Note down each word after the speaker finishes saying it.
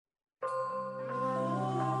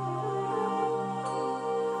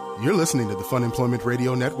You're listening to the Fun Employment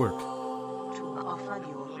Radio Network. The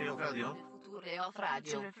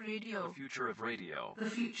future of radio. The future of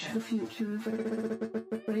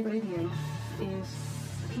radio is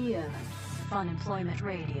here.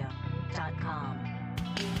 funemploymentradio.com.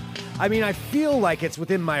 I mean, I feel like it's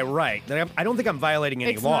within my right. I don't think I'm violating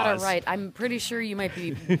any It's laws. not a right. I'm pretty sure you might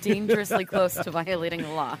be dangerously close to violating the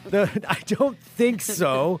law. I don't think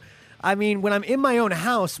so. I mean, when I'm in my own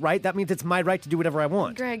house, right, that means it's my right to do whatever I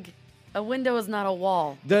want. Greg, a window is not a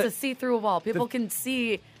wall. It's a see-through wall. People can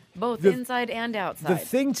see both inside and outside. The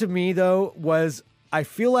thing to me, though, was I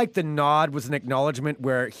feel like the nod was an acknowledgement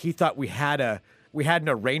where he thought we had an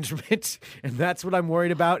arrangement, and that's what I'm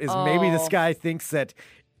worried about, is maybe this guy thinks that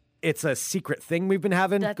it's a secret thing we've been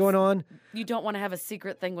having going on. You don't want to have a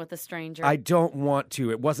secret thing with a stranger. I don't want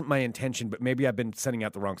to. It wasn't my intention, but maybe I've been sending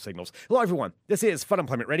out the wrong signals. Hello, everyone. This is Fun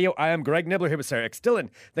Employment Radio. I am Greg Nibbler here with Sarah X. Dillon.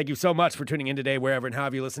 Thank you so much for tuning in today, wherever and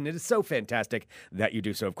however you listen. It is so fantastic that you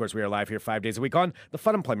do so. Of course, we are live here 5 days a week on the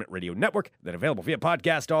Fun Employment Radio Network, then available via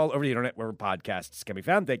podcast all over the internet wherever podcasts can be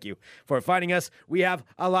found. Thank you for finding us. We have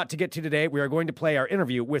a lot to get to today. We are going to play our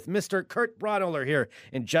interview with Mr. Kurt Braunohler here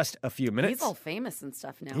in just a few minutes. He's all famous and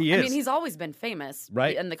stuff now. He is. I mean, he's always been famous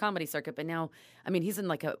right in the comedy circuit, but now, I mean, he's in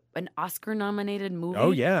like an Oscar-nominated movie.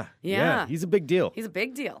 Oh, yeah. He's a big deal. He's a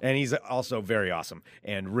big deal. And he's also very awesome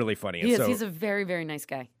and really funny. He is. He's a very, very nice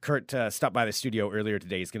guy. Kurt stopped by the studio earlier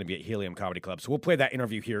today. He's going to be at Helium Comedy Club. So we'll play that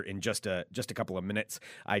interview here in just a couple of minutes.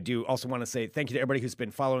 I do also want to say thank you to everybody who's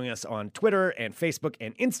been following us on Twitter and Facebook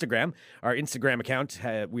and Instagram. Our Instagram account,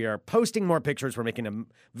 we are posting more pictures. We're making a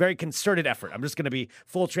very concerted effort. I'm just going to be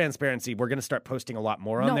full transparency. We're going to start posting a lot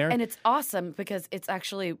more on there. And it's awesome because it's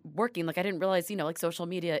actually working. Like, I didn't realize, like social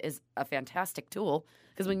media is a fantastic tool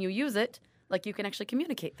because when you use it, like, you can actually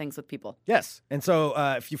communicate things with people. Yes. And so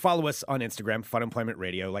if you follow us on Instagram, Fun Employment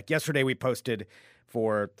Radio, like yesterday we posted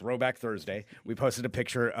for Throwback Thursday, we posted a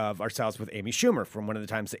picture of ourselves with Amy Schumer from one of the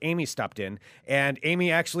times that Amy stopped in. And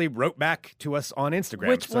Amy actually wrote back to us on Instagram.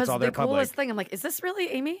 Which so was all the public. coolest thing. I'm like, is this really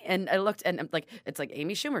Amy? And I looked, and I'm like, it's like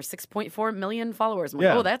Amy Schumer, 6.4 million followers. I'm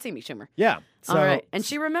like, oh, that's Amy Schumer. Yeah. So, all right. And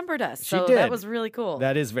she remembered us. So did. That was really cool.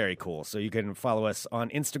 That is very cool. So you can follow us on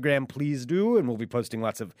Instagram, please do. And we'll be posting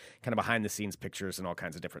lots of kind of behind-the-scenes pictures and all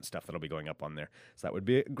kinds of different stuff that'll be going up on there. So that would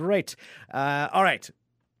be great. All right.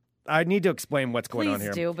 I need to explain what's going on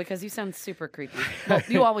here. Please do, because you sound super creepy. Well,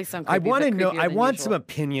 you always sound creepy. I want to know. I want usual. some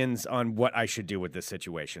opinions on what I should do with this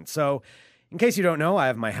situation. So, in case you don't know, I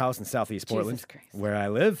have my house in Southeast Portland, where I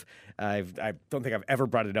live. I don't think I've ever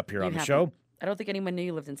brought it up here on the show. I don't think anyone knew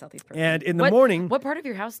you lived in Southeast Portland. And in the morning, what part of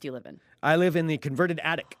your house do you live in? I live in the converted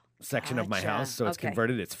attic section of my house, so it's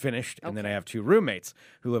converted, it's finished, and then I have two roommates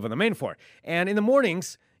who live on the main floor. And in the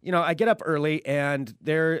mornings, I get up early, and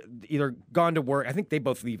they're either gone to work. I think they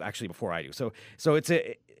both leave actually before I do. So it's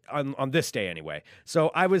on this day anyway. So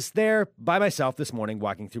I was there by myself this morning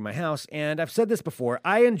walking through my house, and I've said this before.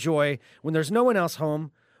 I enjoy when there's no one else home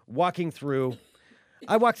walking through.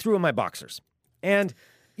 I walk through in my boxers, and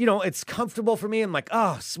it's comfortable for me. I'm like,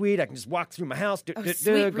 oh, sweet. I can just walk through my house, go to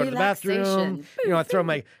the bathroom. I throw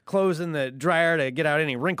my clothes in the dryer to get out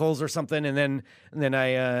any wrinkles or something, and then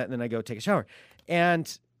I go take a shower.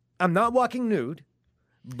 And I'm not walking nude,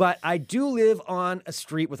 but I do live on a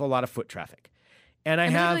street with a lot of foot traffic. And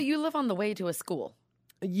you live on the way to a school.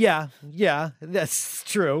 Yeah, that's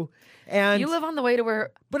true. And you live on the way to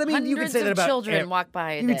where you can say that about children walk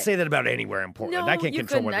by. You can say that about anywhere in Portland. No, I can't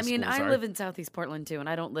control where the schools are. I live in Southeast Portland too, and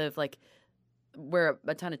I don't live like where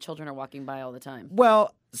a ton of children are walking by all the time.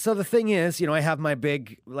 Well, so the thing is, I have my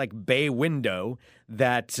big bay window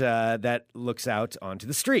that looks out onto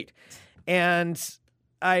the street, and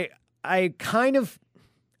I kind of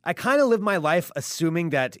live my life assuming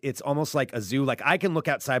that it's almost like a zoo. Like I can look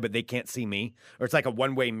outside, but they can't see me, or it's like a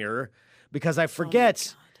one-way mirror, because I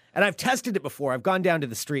forget. And I've tested it before. I've gone down to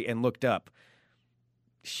the street and looked up.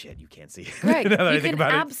 Shit, you can't see. Right. You can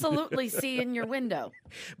absolutely see in your window.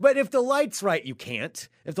 But if the light's right, you can't.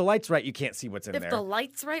 If the light's right, you can't see what's in there. If the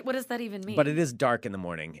light's right? What does that even mean? But it is dark in the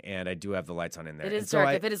morning, and I do have the lights on in there. It is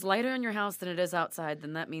dark. If it is lighter in your house than it is outside,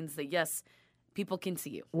 then that means that, yes, people can see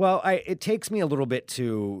you. Well, it takes me a little bit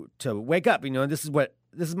to wake up. This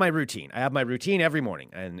is my routine. I have my routine every morning,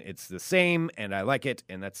 and it's the same, and I like it,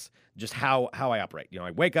 and that's just how I operate.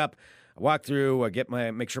 I wake up, I walk through,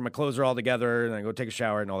 I make sure my clothes are all together, and I go take a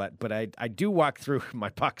shower and all that. But I do walk through my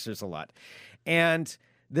boxers a lot. And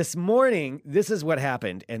this morning, this is what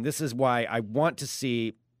happened, and this is why I want to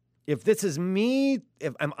see if this is me,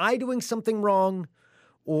 am I doing something wrong,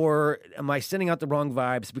 or am I sending out the wrong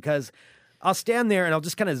vibes? Because I'll stand there and I'll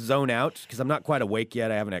just kind of zone out because I'm not quite awake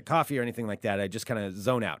yet. I haven't had coffee or anything like that. I just kind of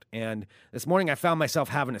zone out. And this morning I found myself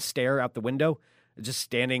having a stare out the window, just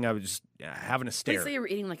standing. I was just having a stare. Please say you were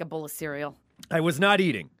eating like a bowl of cereal. I was not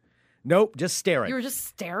eating. Nope, just staring. You were just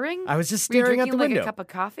staring? I was just Were you staring out drinking the window. like a cup of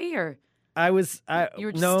coffee or? You were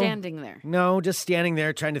just standing there. No, just standing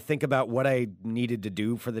there trying to think about what I needed to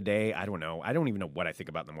do for the day. I don't know. I don't even know what I think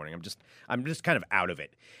about in the morning. I'm just kind of out of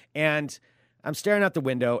it. And I'm staring out the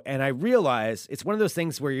window and I realize it's one of those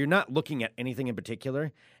things where you're not looking at anything in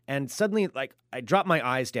particular. And suddenly, like, I drop my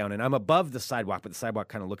eyes down and I'm above the sidewalk, but the sidewalk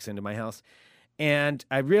kind of looks into my house. And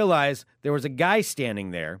I realize there was a guy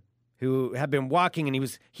standing there who had been walking, and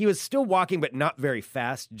he was still walking, but not very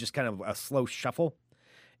fast, just kind of a slow shuffle.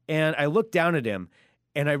 And I looked down at him,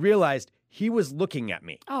 and I realized he was looking at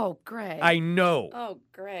me. Oh, Greg. I know. Oh,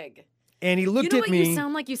 Greg. And he looked at me. You know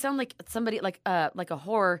what you sound like? Somebody like a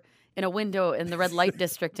whore in a window in the red light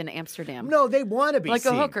district in Amsterdam. No, they want to be like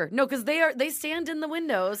seen. A hooker. No, because they stand in the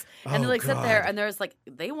windows and they like sit there and there's like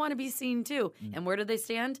they want to be seen too. And where do they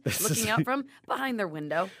stand? Looking out from behind their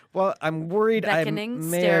window. Well, I'm worried beckoning, I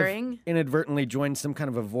may staring. have inadvertently joined some kind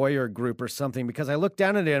of a voyeur group or something because I looked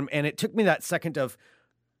down at him and it took me that second of,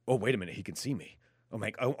 oh, wait a minute, he can see me. Oh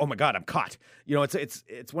my God, I'm caught. You know, it's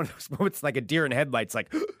one of those moments like a deer in headlights,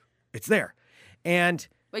 like it's there. And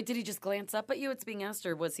wait, did he just glance up at you? It's being asked,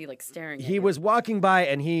 or was he like staring at you? He was walking by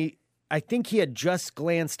and I think he had just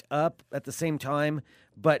glanced up at the same time,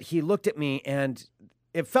 but he looked at me and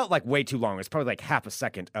it felt like way too long. It was probably like half a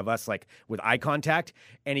second of us like with eye contact,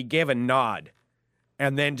 and he gave a nod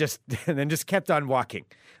and then just kept on walking.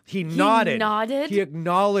 He nodded. He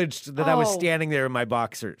acknowledged that I was standing there in my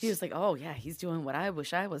boxers. He was like, oh, yeah, he's doing what I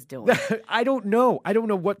wish I was doing. I don't know. I don't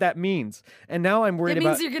know what that means. And now I'm worried about... It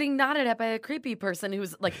means you're getting nodded at by a creepy person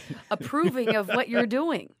who's like approving of what you're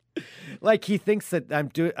doing. Like he thinks that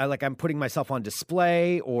I'm putting myself on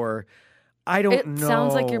display, or I don't know. It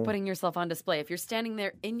sounds like you're putting yourself on display. If you're standing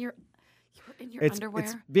there in your underwear.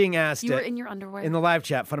 It's being asked. You were in your underwear. In the live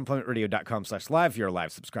chat, funemploymentradio.com/live. If you're a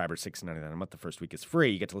live subscriber, $6.99 a month. The first week is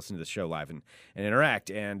free. You get to listen to the show live and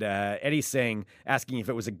interact. And Eddie's asking if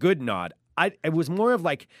it was a good nod. It was more of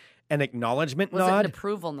like an acknowledgement nod. Was it an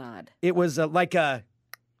approval nod? It was like a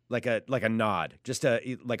nod, just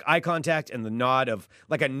like eye contact and the nod of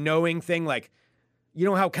like a knowing thing, like. You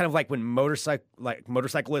know how kind of like when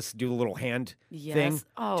motorcyclists do the little hand thing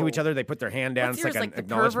to each other? They put their hand down. What's it's yours, like an like the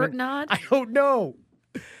acknowledgement. pervert nod? I don't know.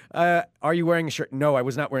 Are you wearing a shirt? No, I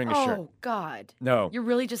was not wearing a shirt. Oh, God. No. You're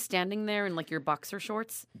really just standing there in like your boxer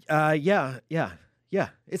shorts? Yeah.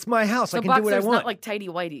 It's my house. So I can do what I want. not like tighty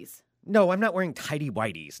whities. No, I'm not wearing tighty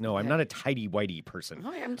whities. No, I'm not a tighty whitey person.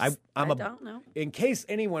 Oh, I don't know. In case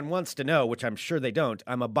anyone wants to know, which I'm sure they don't,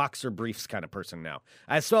 I'm a boxer briefs kind of person now.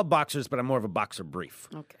 I still have boxers, but I'm more of a boxer brief.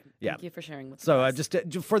 Okay. Yeah. Thank you for sharing with us. So just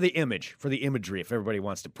for the imagery, if everybody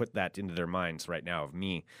wants to put that into their minds right now of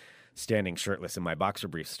me standing shirtless in my boxer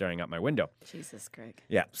briefs staring out my window. Jesus, Greg.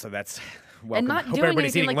 Yeah, so that's welcome. And not Hope doing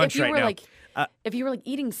everybody's anything eating like lunch right now. If you were like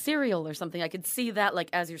eating cereal or something, I could see that like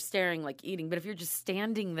as you're staring, like eating. But if you're just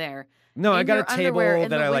standing there, no, I got a table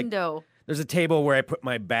that I like. Window, there's a table where I put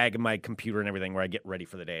my bag and my computer and everything where I get ready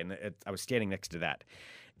for the day, and I was standing next to that,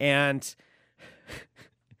 and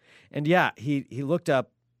yeah, he looked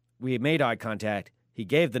up. We made eye contact. He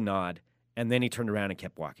gave the nod, and then he turned around and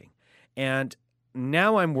kept walking. And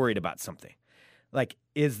now I'm worried about something. Like,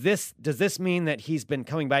 does this mean that he's been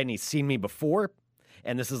coming by and he's seen me before?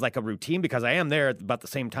 And this is like a routine because I am there at about the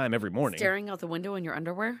same time every morning. Staring out the window in your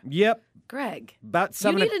underwear? Yep. Greg, about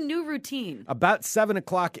 7 you need a new routine. About 7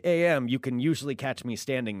 o'clock a.m., you can usually catch me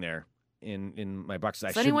standing there in my boxes.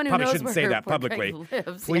 I probably shouldn't say that publicly.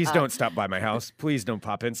 Please don't stop by my house. Please don't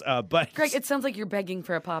pop-ins. But Greg, it sounds like you're begging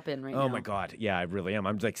for a pop-in right now. Oh my God. Yeah, I really am.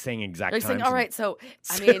 I'm like saying exact times. Saying, all right, so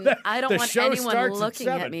I mean, I don't want anyone looking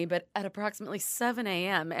at me, but at approximately 7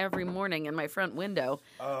 a.m. every morning in my front window,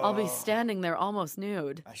 I'll be standing there almost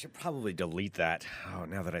nude. I should probably delete that. Oh,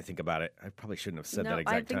 now that I think about it, I probably shouldn't have said that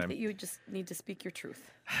exact time. I think that you just need to speak your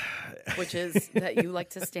truth, which is that you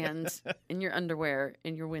like to stand in your underwear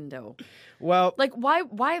in your window. Well, like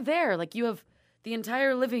why there? Like you have the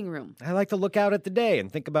entire living room. I like to look out at the day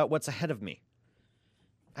and think about what's ahead of me.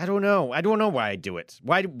 I don't know why I do it.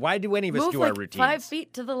 Why do any of us do our routines? 5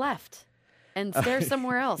 feet to the left and stare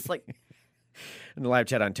somewhere else. Like in the live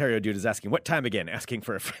chat, Ontario dude is asking, what time again? Asking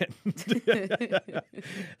for a friend.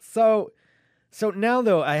 So now,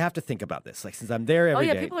 though, I have to think about this. Like, since I'm there every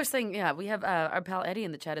day. People are saying, we have our pal Eddie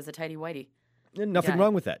in the chat as a tighty whitey. Nothing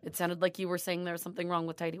wrong with that. It sounded like you were saying there was something wrong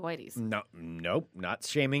with tighty whities. Nope, not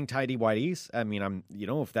shaming tighty whities. I mean,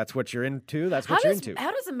 if that's what you're into, that's what you're into.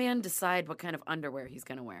 How does a man decide what kind of underwear he's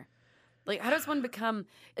going to wear? Like, how does one become?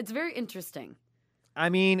 It's very interesting. I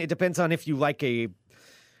mean, it depends on if you like a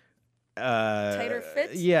Tighter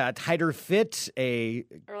fit? Yeah, tighter fit.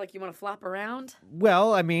 Or like you want to flop around?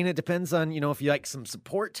 Well, I mean, it depends on, if you like some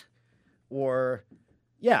support or.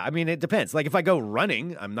 Yeah, I mean, it depends. Like, if I go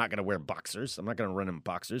running, I'm not going to wear boxers. I'm not going to run in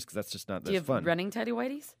boxers because that's just not Do you have fun. running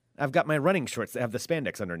tighty-whities? I've got my running shorts that have the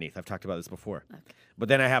spandex underneath. I've talked about this before. Okay. But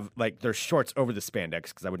then I have, there's shorts over the spandex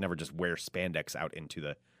because I would never just wear spandex out into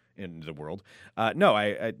the world. No, I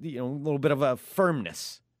a little bit of a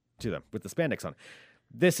firmness to them with the spandex on.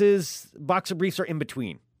 Boxer briefs are in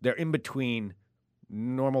between. They're in between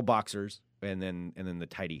normal boxers and then the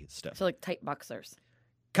tighty stuff. So like tight boxers.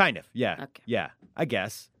 Kind of, yeah. Okay. Yeah, I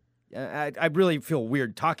guess. I really feel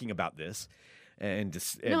weird talking about this.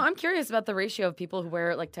 No, I'm curious about the ratio of people who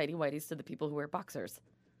wear like tighty whities to the people who wear boxers.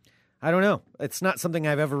 I don't know. It's not something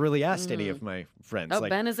I've ever really asked any of my friends. Oh,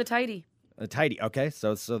 Ben is a tighty. A tighty. Okay,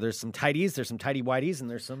 so there's some tighties, there's some tighty whities, and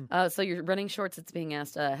there's some. So your running shorts, it's being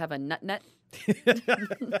asked, have a nut net?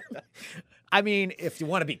 I mean, if you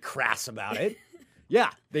want to be crass about it. Yeah,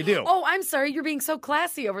 they do. Oh, I'm sorry. You're being so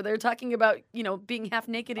classy over there talking about, being half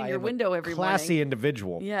naked in your window every morning. Classy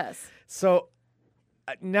individual. Yes. So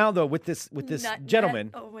now though with this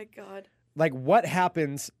gentleman, oh my God. like what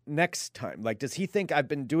happens next time? Like does he think I've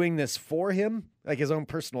been doing this for him, like his own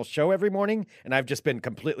personal show every morning and I've just been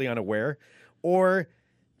completely unaware? Or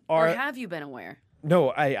have you been aware?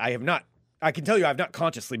 No, I have not. I can tell you I've not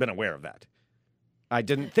consciously been aware of that. I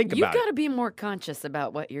didn't think about it. You've got to be more conscious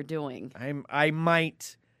about what you're doing. I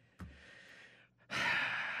might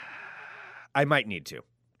need to.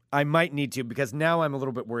 I might need to because now I'm a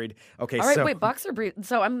little bit worried. Okay, all right, wait, boxer brief.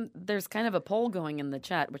 So there's kind of a poll going in the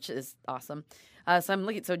chat, which is awesome. So I'm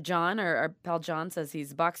looking. So John, our pal John, says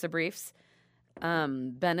he's boxer briefs.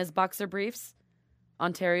 Ben is boxer briefs.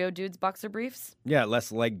 Ontario dudes boxer briefs. Yeah,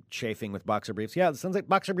 less leg chafing with boxer briefs. Yeah, it sounds like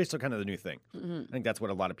boxer briefs are kind of the new thing. Mm-hmm. I think that's what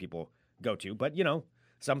a lot of people go to. But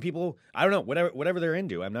some people, I don't know, whatever they're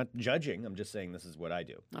into. I'm not judging. I'm just saying this is what I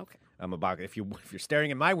do. Okay. I'm a boxer. If you're staring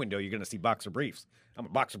in my window, you're going to see boxer briefs. I'm a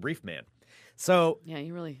boxer brief man. So yeah,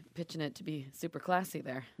 you're really pitching it to be super classy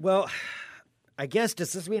there. Well, I guess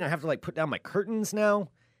does this mean I have to put down my curtains now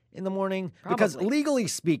in the morning? Probably. Because legally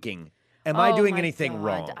speaking, am I doing anything God.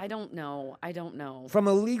 wrong? I don't know. From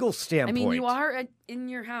a legal standpoint. I mean, you are in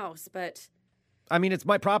your house, but I mean, it's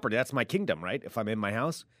my property. That's my kingdom, right? If I'm in my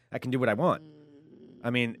house, I can do what I want.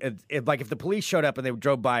 I mean, if the police showed up and they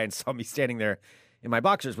drove by and saw me standing there in my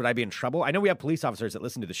boxers, would I be in trouble? I know we have police officers that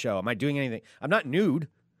listen to the show. Am I doing anything? I'm not nude.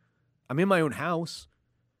 I'm in my own house.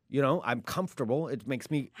 I'm comfortable. It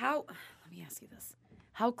makes me. Let me ask you this: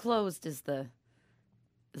 how closed is the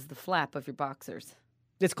flap of your boxers?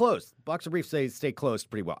 It's closed. Boxer briefs stay closed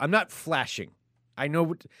pretty well. I'm not flashing. I know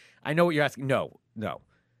what you're asking. No, I'm not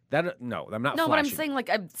flashing. No, but I'm saying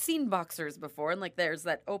I've seen boxers before, and there's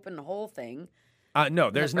that open hole thing.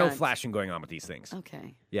 No, there's no flashing going on with these things.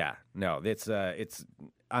 Okay. Yeah, no,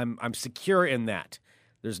 I'm secure in that.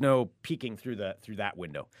 There's no peeking through that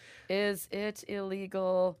window. Is it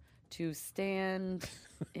illegal to stand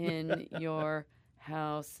in your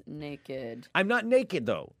house naked? I'm not naked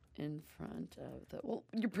though. In front of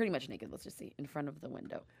you're pretty much naked. Let's just see in front of the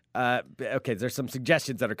window. Okay, there's some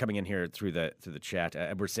suggestions that are coming in here through the chat.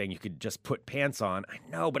 We're saying you could just put pants on. I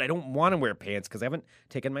know, but I don't want to wear pants because I haven't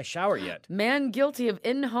taken my shower yet. Man guilty of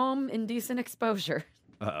in-home indecent exposure.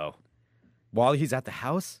 Uh-oh. While he's at the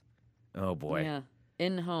house? Oh, boy. Yeah,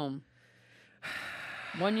 in-home.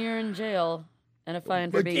 1 year in jail and a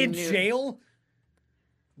fine for being in nude. jail?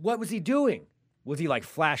 What was he doing? Was he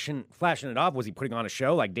flashing it off? Was he putting on a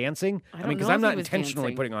show, dancing? I mean, because I'm not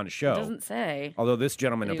intentionally putting on a show. It doesn't say. Although this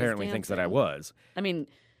gentleman apparently thinks that I was. I mean,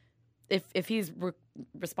 if he's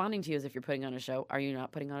responding to you as if you're putting on a show, are you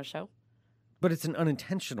not putting on a show? But it's an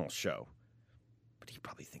unintentional show. But he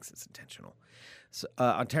probably thinks it's intentional. So,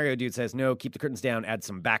 Ontario dude says, no, keep the curtains down, add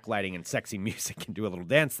some backlighting and sexy music and do a little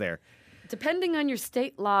dance there. Depending on your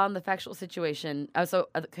state law and the factual situation. So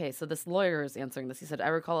this lawyer is answering this. He said, I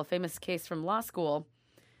recall a famous case from law school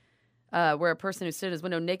where a person who stood at his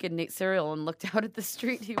window naked and ate cereal and looked out at the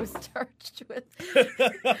street, he was charged with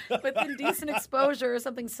indecent exposure or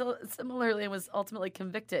something similarly and was ultimately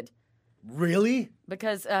convicted. Really?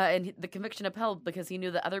 Because and the conviction upheld because he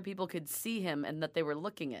knew that other people could see him and that they were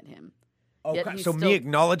looking at him. Oh, so me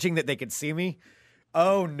acknowledging that they could see me?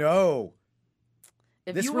 Oh, no.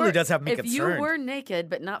 This really does have me concerned. If you were naked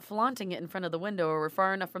but not flaunting it in front of the window or were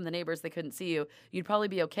far enough from the neighbors they couldn't see you, you'd probably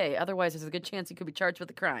be okay. Otherwise, there's a good chance you could be charged with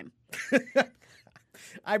a crime.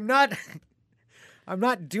 I'm not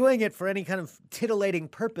doing it for any kind of titillating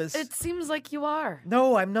purpose. It seems like you are.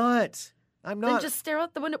 No, I'm not. I'm Then not. just stare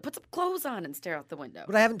out the window. Put some clothes on and stare out the window.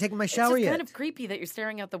 But I haven't taken my shower it's just yet. kind of creepy that you're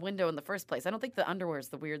staring out the window in the first place. I don't think the underwear is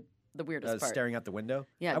the weirdest part. Staring out the window?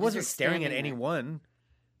 Yeah, I just wasn't you're staring at standing there. anyone.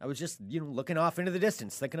 I was just, looking off into the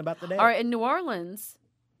distance, thinking about the day. All right, in New Orleans.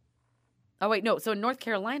 Oh, wait, no. So in North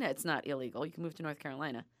Carolina, it's not illegal. You can move to North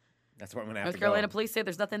Carolina. That's what I'm going to have North to Carolina go. police say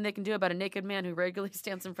there's nothing they can do about a naked man who regularly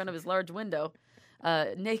stands in front of his large window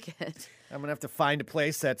naked. I'm going to have to find a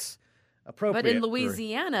place that's appropriate. But in for-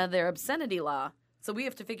 Louisiana, their obscenity law. So we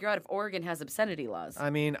have to figure out if Oregon has obscenity laws. I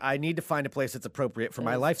mean, I need to find a place that's appropriate for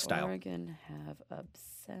my Does lifestyle. Oregon have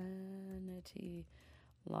obscenity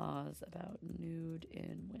laws about nude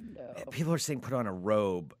in window? People are saying put on a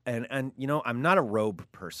robe. And I'm not a robe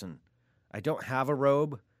person. I don't have a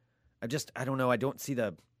robe. I don't know. I don't see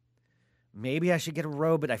the... Maybe I should get a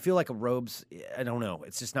robe, but I feel like a robe's... I don't know.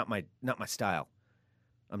 It's just not my style.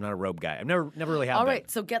 I'm not a robe guy. I've never really had All been. right,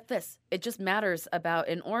 so get this. It just matters about,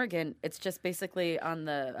 in Oregon, it's just basically on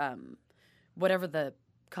the, whatever the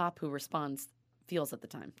cop who responds feels at the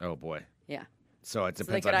time. Oh, boy. Yeah. So it So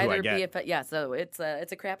they depends could on who I either get. be, so it's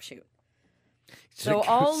a crapshoot. So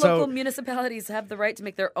all local municipalities have the right to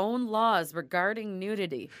make their own laws regarding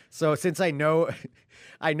nudity. So since I know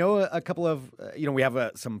a couple of, we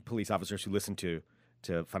have some police officers who listen to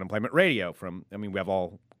Fun Employment Radio we have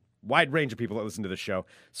all wide range of people that listen to the show.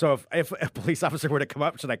 So if a police officer were to come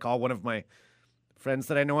up, should I call one of my friends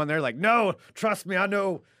that I know on there? Like, no, trust me, I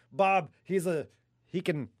know Bob. He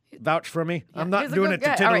can vouch for me. I'm not He's a doing good it to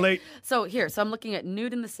guy. All titillate. right. So I'm looking at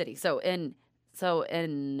nude in the city. So in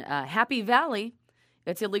Happy Valley,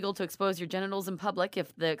 it's illegal to expose your genitals in public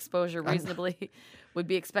if the exposure reasonably would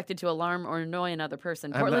be expected to alarm or annoy another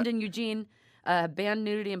person. Portland and Eugene ban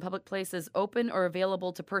nudity in public places open or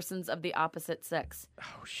available to persons of the opposite sex.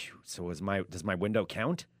 Oh shoot! So does my window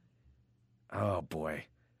count? Oh boy.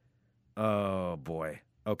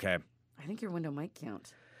 Okay. I think your window might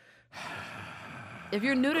count. If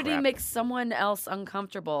your nudity Crap. makes someone else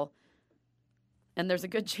uncomfortable, and there's a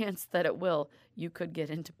good chance that it will, you could get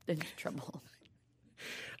into trouble.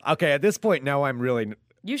 Okay, at this point now I'm really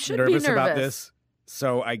You should nervous be nervous about this.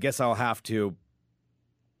 So I guess I'll have to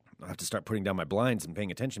start putting down my blinds and paying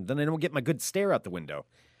attention. Then I don't get my good stare out the window.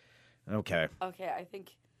 Okay. Okay, I think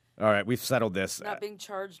All right, we've settled this. not being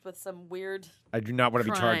charged with some weird I do not want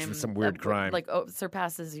to be charged with some weird that, crime. Like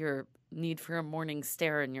surpasses your need for a morning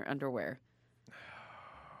stare in your underwear.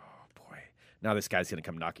 Boy. Now this guy's going to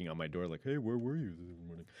come knocking on my door like, hey, where were you this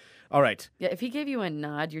morning? All right. Yeah, if he gave you a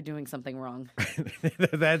nod, you're doing something wrong.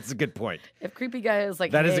 That's a good point. If creepy guy is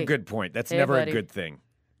like, That is hey, a good point. That's hey, never buddy. a good thing.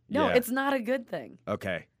 No, Yeah. it's not a good thing.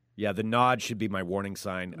 Okay. Yeah, the nod should be my warning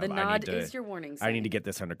sign. The nod is your warning sign. I need to get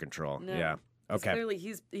this under control. No. Yeah. 'Cause Okay. Clearly,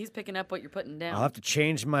 he's picking up what you're putting down. I'll have to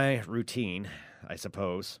change my routine, I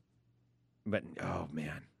suppose. But oh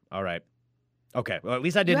man. All right. Okay. Well, at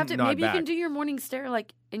least I you didn't have to, nod maybe back. you can do your morning stare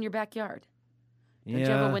like in your backyard. Yeah. Don't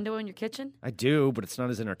you have a window in your kitchen? I do, but it's not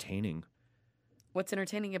as entertaining. What's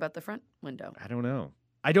entertaining about the front window? I don't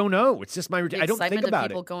know. It's just my routine. The I don't think excitement about of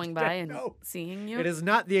people it. going by and No. seeing you. It is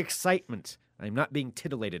not the excitement. I'm not being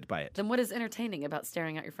titillated by it. Then what is entertaining about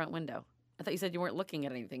staring out your front window? I thought you said you weren't looking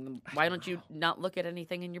at anything. Then why don't you not look at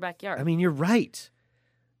anything in your backyard? I mean, you're right.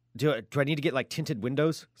 Do I need to get like tinted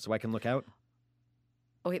windows so I can look out?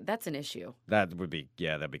 okay, that's an issue. That'd be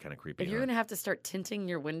kind of creepy. If you're going to have to start tinting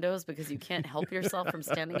your windows because you can't help yourself from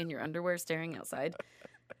standing in your underwear staring outside,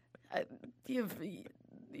 we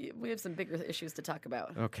have some bigger issues to talk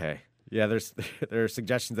about. Okay. Yeah, there are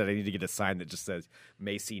suggestions that I need to get a sign that just says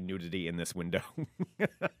 "May see nudity in this window."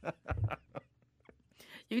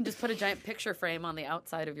 You can just put a giant picture frame on the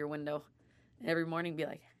outside of your window, and every morning be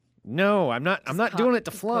like, No, I'm not. I'm not doing it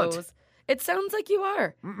to just flaunt. pose. It sounds like you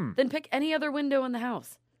are. Mm-mm. Then pick any other window in the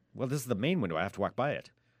house. Well, this is the main window. I have to walk by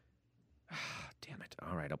it. Damn it!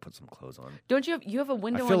 All right, I'll put some clothes on. Don't you have a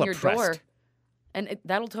window I feel on your door? oppressed. And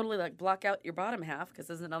that'll totally like block out your bottom half because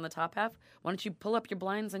isn't it on the top half? Why don't you pull up your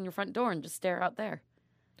blinds on your front door and just stare out there?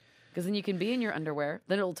 Because then you can be in your underwear.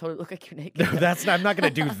 Then it'll totally look like you're naked. No, I'm not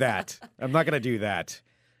going to do that. I'm not going to do that.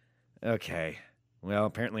 Okay. Well,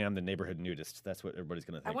 apparently I'm the neighborhood nudist. That's what everybody's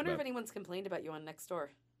going to I think wonder about. if anyone's complained about you on Nextdoor.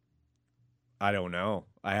 I don't know.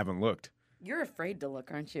 I haven't looked. You're afraid to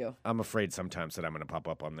look, aren't you? I'm afraid sometimes that I'm going to pop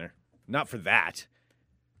up on there. Not for that.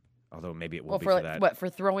 Although maybe it will be for for that. what? For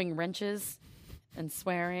throwing wrenches and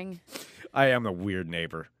swearing? I am a weird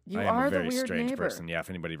neighbor. You I am are a the very weird strange neighbor. person. Yeah, if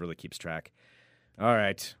anybody really keeps track. All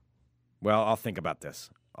right. Well, I'll think about this.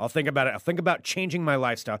 I'll think about it. I'll think about changing my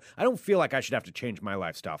lifestyle. I don't feel like I should have to change my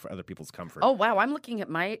lifestyle for other people's comfort. Oh, wow. I'm looking at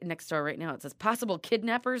my next door right now. It says possible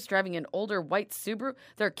kidnappers driving an older white Subaru.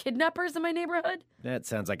 There are kidnappers in my neighborhood? That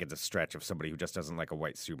sounds like it's a stretch of somebody who just doesn't like a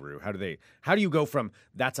white Subaru. How do you go from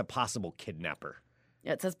that's a possible kidnapper?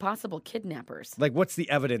 Yeah, it says possible kidnappers. Like, what's the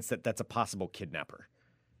evidence that that's a possible kidnapper?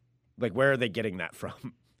 Like, where are they getting that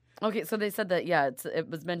from? Okay, so they said that, it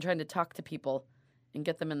was men trying to talk to people and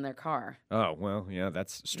get them in their car. Oh, well, yeah,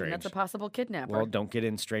 that's strange. And that's a possible kidnapper. Well, don't get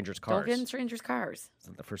in strangers' cars. Don't get in strangers' cars.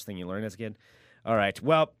 Isn't that the first thing you learn as a kid? All right.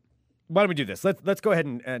 Well, why don't we do this? Let's go ahead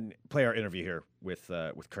and play our interview here with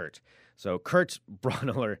Kurt. So Kurt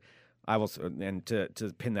Braunohler, and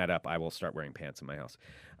to pin that up, I will start wearing pants in my house.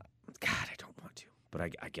 God, I don't want to, but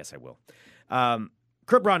I guess I will.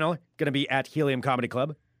 Kurt Braunohler going to be at Helium Comedy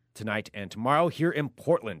Club tonight and tomorrow here in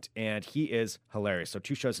Portland, and he is hilarious. So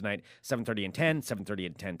 2 shows tonight, 7:30 and 10, 7:30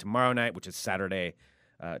 and 10 tomorrow night, which is Saturday.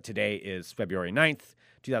 Today is February 9th,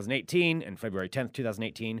 2018, and February 10th,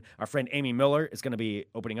 2018. Our friend Amy Miller is going to be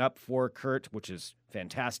opening up for Kurt, which is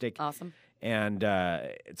fantastic. Awesome. And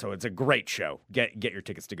so it's a great show. Get your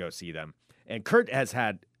tickets to go see them. And Kurt has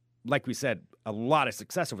had, like we said, a lot of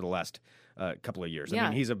success over the last couple of years. Yeah. I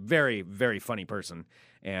mean, he's a very, very funny person.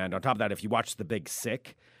 And on top of that, if you watch The Big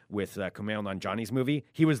Sick with Kumail Nanjiani's movie,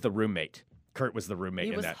 he was the roommate. Kurt was the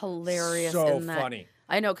roommate in that. He was hilarious so in that. funny.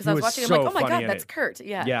 I know, because I was watching, I'm like, oh my God, that's Kurt.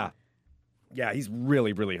 Yeah. Yeah. Yeah, he's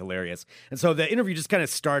really, really hilarious. And so the interview just kind of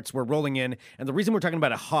starts. We're rolling in. And the reason we're talking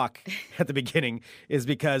about a hawk at the beginning is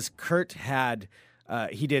because Kurt had,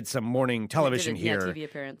 he did some morning television here. Yeah, TV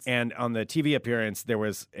appearance. And on the TV appearance, there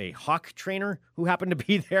was a hawk trainer who happened to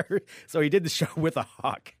be there. So he did the show with a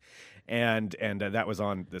hawk. And that was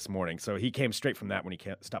on this morning. So he came straight from that when he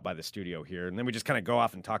stopped by the studio here. And then we just kind of go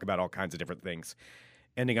off and talk about all kinds of different things,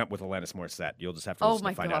 ending up with Alanis Morissette. You'll just have to listen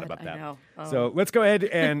to find out about that. I know. Oh. So let's go ahead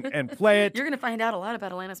and play it. You're going to find out a lot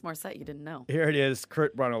about Alanis Morissette you didn't know. Here it is,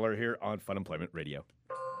 Kurt Braunohler here on Fun Employment Radio.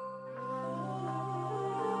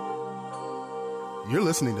 You're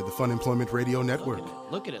listening to the Fun Employment Radio Network.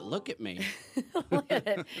 Look at it. Look at me. Look at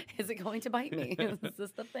it. Is it going to bite me? Is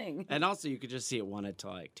this the thing? And also, you could just see it wanted to,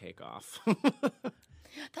 like, take off.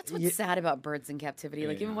 That's what's sad about birds in captivity.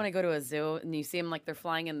 Like, even when I go to a zoo and you see them, like, they're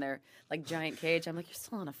flying in their, like, giant cage, I'm like, you're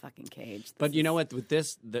still in a fucking cage. But you know what? With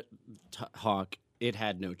this hawk, it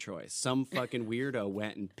had no choice. Some fucking weirdo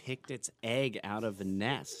went and picked its egg out of the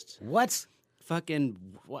nest. What? Fucking,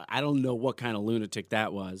 I don't know what kind of lunatic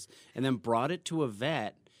that was. And then brought it to a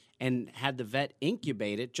vet and had the vet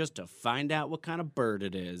incubate it just to find out what kind of bird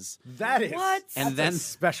it is. That is What? And then a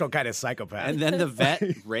special kind of psychopath. And then the vet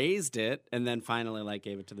raised it and then finally, like,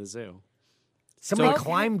 gave it to the zoo. Somebody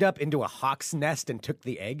climbed up into a hawk's nest and took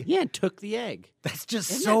the egg? Yeah, and took the egg. That's just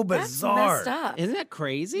Isn't so that- bizarre. That's messed up. Isn't that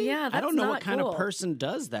crazy? Yeah, I don't that's know what not kind cool. of person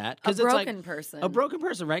does that. A It's like broken person. A broken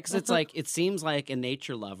person, right? Because it's like, it seems like a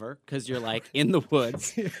nature lover because you're like in the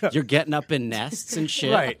woods, you're getting up in nests and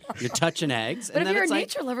shit. Right. You're touching eggs. But and if then you're a it's like,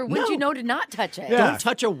 nature lover, wouldn't no, you know to not touch it? Yeah. Don't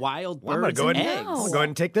touch a wild Well, I'm bird's gonna go ahead, eggs. I'm gonna go ahead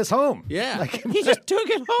and take this home. Yeah. He just took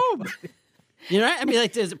it home. You know, I mean,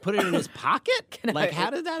 like, does it put it in his pocket? Like,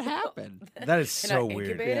 how did that happen? That is Can so I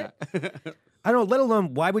weird. incubate it? I don't know, let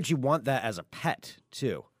alone why would you want that as a pet,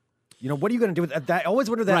 too? You know, what are you going to do with that? I always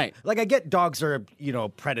wonder that. Right. Like, I get dogs are,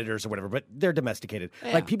 predators or whatever, but they're domesticated.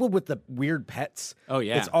 Yeah. Like, people with the weird pets. Oh,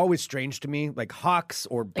 yeah. It's always strange to me. Like, hawks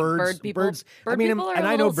or birds. bird people? Birds. Bird I mean, people are and a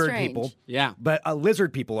I know little bird strange. people. Yeah. But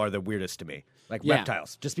lizard people are the weirdest to me. Like, Yeah.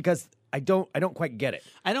 reptiles. Just because I don't quite get it.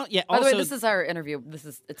 I don't, yeah. By Also, the way, this is our interview.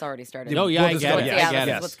 It's already started. Oh, yeah, We'll I just get go- it. yes, I get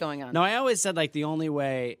this it. is what's going on. No, I always said, like, the only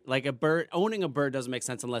way, like, owning a bird doesn't make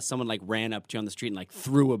sense unless someone, like, ran up to you on the street and, like,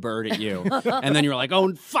 threw a bird at you. And then you were like,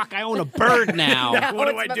 oh, fuck, I own a bird now. Yeah, What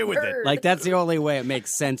do it's I my do with it? bird. Like, that's the only way it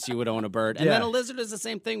makes sense you would own a bird. And Yeah. then a lizard is the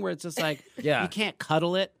same thing where it's just like, Yeah. you can't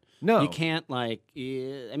cuddle it. No. You can't, like,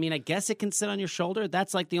 I mean, I guess it can sit on your shoulder.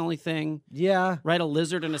 That's, like, the only thing, Yeah. right? A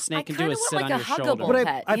lizard and a snake I can do kinda is want, sit like, on a your huggable shoulder. But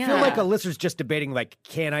pet, I feel yeah. like a lizard's just debating, like,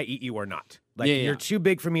 can I eat you or not? Like, Yeah. you're too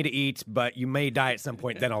big for me to eat, but you may die at some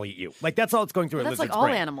point, then I'll eat you. Like, that's all it's going through a That's lizard's like all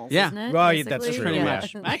brain. animals, Yeah. isn't it? Well, yeah, that's basically? true, Pretty Yeah.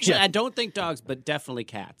 much. Actually, I don't think dogs, but definitely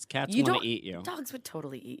cats. Cats You want don't to eat you. Dogs would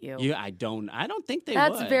totally eat you. I don't think they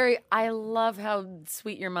That's would. very. I love how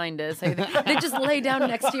sweet your mind is. They just lay down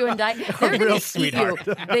next to you and die. They're real going to eat you. sweetheart.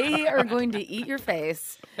 They are going to eat your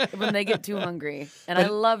face when they get too hungry. And I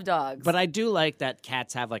love dogs. But I do like that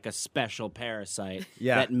cats have like a special parasite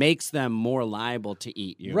Yeah. that makes them more liable to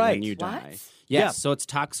eat you Right. when you What? die. Cats? Yes, Yeah. so it's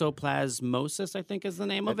toxoplasmosis, I think is the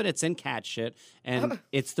name of it. It's in cat shit, and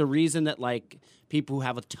it's the reason that like people who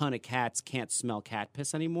have a ton of cats can't smell cat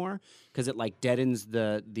piss anymore because it like deadens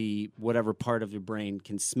the whatever part of your brain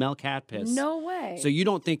can smell cat piss. No way. So you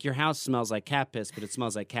don't think your house smells like cat piss, but it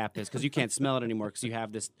smells like cat piss because you can't smell it anymore because you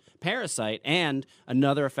have this parasite. And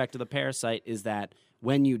another effect of the parasite is that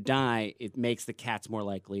when you die, it makes the cats more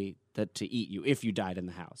likely to eat you if you died in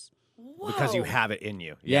the house. Because you have it in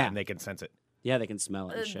you. Yeah. And they can sense it. Yeah, they can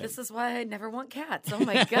smell it and shit. This is why I never want cats. Oh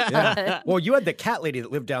my god! Well, you had the cat lady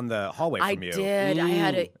that lived down the hallway I from you. did. I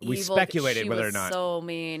had a We evil. speculated she whether or was not. So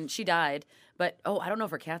mean. She died. But I don't know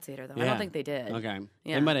if her cats ate her though. I Yeah. don't think they did. Okay.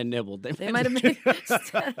 Yeah. They might have nibbled. They might have made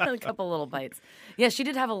just a couple little bites. Yeah, she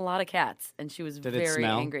did have a lot of cats, and she was Did it very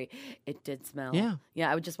smell? angry. It did smell. Yeah.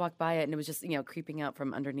 Yeah, I would just walk by it, and it was just creeping out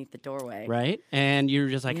from underneath the doorway. Right? And you're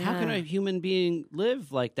just like, how can Yeah. a human being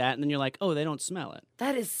live like that? And then you're like, oh, they don't smell it.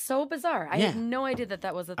 That is so bizarre. I Yeah. had no idea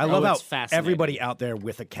that was a I thing. love Oh, how it's fascinating. everybody out there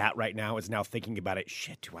with a cat right now is now thinking about it.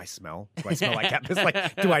 Shit, do I smell? Do I smell like cat piss?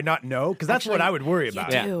 Like, do I not know? Because that's what Actually, I would worry you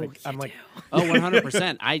about. do. Like, I'm like, Oh,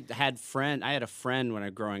 100%. I had a friend when I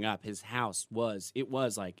was growing up. His house was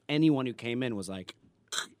like anyone who came in was like,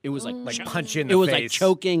 it was like punch in the it was face. like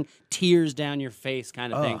choking tears down your face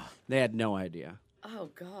kind of thing. Ugh. They had no idea. Oh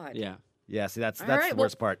God. Yeah. Yeah, see, that's All the right,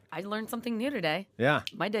 worst well, part. I learned something new today. Yeah.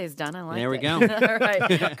 My day's done. I like it. There we go. All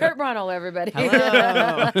right. Kurt Braunohler, everybody.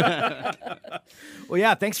 Well,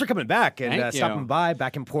 yeah, thanks for coming back and Thank you. stopping by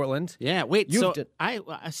back in Portland. Yeah. Wait. You've So d-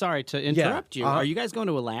 sorry to interrupt you. uh-huh. Are you guys going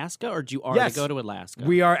to Alaska, or do you already Yes. go to Alaska?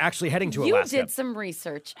 We are actually heading to You Alaska. did some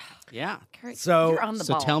research. Yeah. Kurt, So- you're on the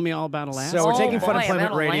So ball. tell me all about Alaska. So we're Oh, taking Fun boy, Employment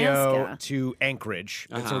about Radio Alaska. to Anchorage.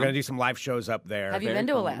 And so Uh-huh. we're going to do some live shows up there. Have you Very been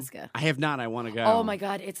to cool. Alaska? I have not. I want to go. Oh my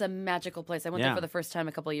God, it's a magical place. I went Yeah. there for the first time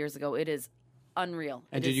a couple of years ago. It is unreal.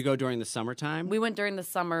 And It did is- you go during the summertime? We went during the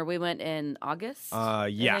summer. We went in August. I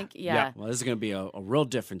Yeah. think. Yeah. Well, this is going to be a real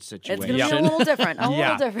different It's situation. going to be a little different. A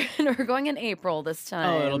Yeah. little different. We're going in April this time.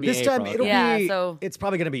 Oh, it'll be This time April. it'll Yeah, be. so- It's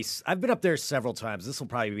probably going to be. I've been up there several times. This will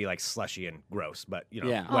probably be like slushy and gross, but Yeah.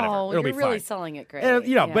 whatever. Oh, it'll you're be really fine. selling it great. And, but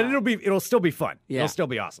Yeah. it'll still be fun. Yeah. It'll still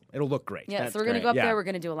be awesome. It'll look great. Yeah, That's so we're going to great. go up Yeah. there. We're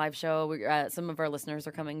going to do a live show. Some of our listeners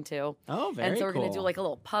are coming too. Oh, very And so we're going to do cool. like a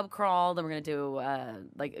little pub crawl. Then we're going to do,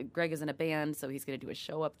 like, Greg is in a band, so he's going to do a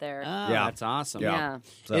show up there. Oh, Yeah. that's awesome. Yeah.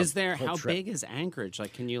 So, Is there whole how trip. big is Anchorage?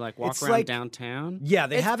 Like, can you like walk It's around like- downtown? Yeah,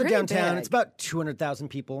 they It's have it pretty downtown. big. It's about 200,000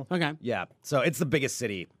 people. Okay. Yeah, so it's the biggest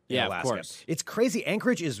city in Yeah, of Alaska. course. It's crazy.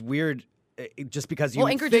 Anchorage is weird, just because you Well,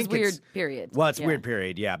 Anchorage think is weird, it's- period. Well, it's Yeah. weird,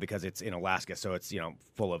 period. Yeah, because it's in Alaska, so it's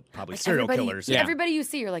full of probably Like, serial everybody, killers. Yeah. Everybody you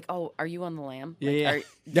see, you're like, oh, are you on the lam? Yeah, Like,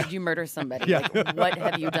 yeah. Did you murder somebody? Yeah. Like, what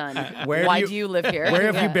have you done? Where do Why you- do you live here? Where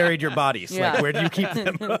have you Yeah. buried your bodies? Yeah. Like, where do you keep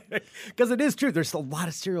them? Because it is true. There's a lot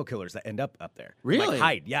of serial killers that end up there. Really? Like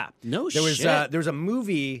Hyde, yeah. No there was, shit. There was a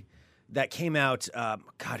movie that came out.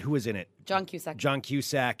 God, who was in it? John Cusack. John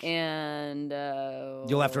Cusack. And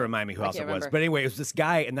You'll have to remind me who I else it can't was. remember. But anyway, it was this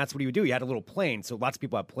guy, and that's what he would do. He had a little plane, so lots of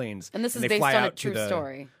people have planes. And this is they based fly on a out to true the-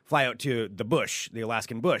 story. Fly out to the bush, the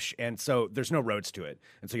Alaskan bush, and so there's no roads to it,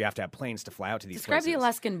 and so you have to have planes to fly out to these Describe the places.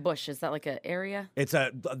 Alaskan bush. Is that like an area? It's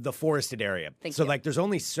the forested area. Thank so you. like there's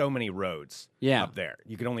only so many roads Yeah. up there.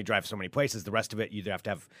 You can only drive so many places. The rest of it you either have to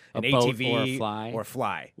have an A boat ATV or a fly? or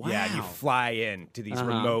fly. Yeah, and you Wow. fly in to these Uh-huh.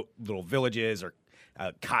 remote little villages or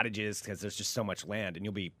cottages because there's just so much land, and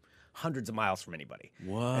you'll be hundreds of miles from anybody.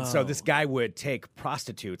 Whoa. And so this guy would take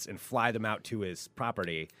prostitutes and fly them out to his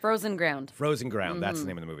property. Frozen ground. Frozen Ground, that's the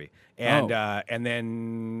name of the movie. And and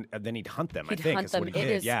then he'd hunt them, He'd I think hunt is what them. he It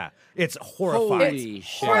did. is- Yeah. It's horrifying. Holy It's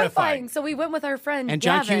shit. horrifying. So we went with our friend And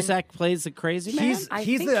John Gavin. Cusack plays the crazy man? He's I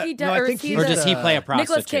he's think the he does- no, or I think is he he's or the- does he play a prostitute?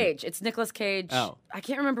 Nicolas Cage. It's Nicolas Cage. Oh. I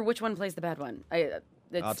can't remember which one plays the bad one.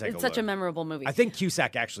 I'll take a It's such a look. memorable movie. I think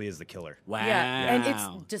Cusack actually is the killer. Wow. Yeah, and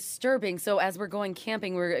it's disturbing. So as we're going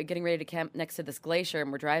camping, we're getting ready to camp next to this glacier,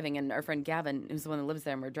 and we're driving. And our friend Gavin, who's the one that lives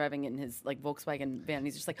there, and we're driving in his like Volkswagen van. And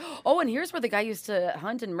he's just like, "Oh, and here's where the guy used to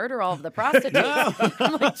hunt and murder all of the prostitutes."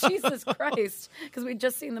 I'm like, "Jesus Christ!" Because we'd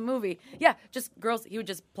just seen the movie. Yeah, just girls. He would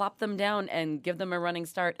just plop them down and give them a running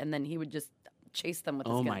start, and then he would just chase them with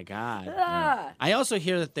his Oh gun. my God. Ah. I also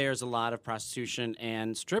hear that there's a lot of prostitution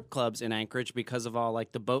and strip clubs in Anchorage because of all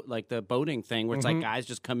like the boating thing where it's like guys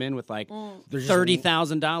just come in with like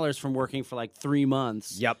 $30,000 from working for like 3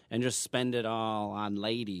 months. Yep. And just spend it all on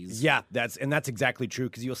ladies. Yeah, that's exactly true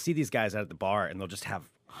because you'll see these guys out at the bar and they'll just have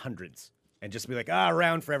hundreds and just be like,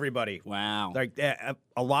 round for everybody. Wow. Like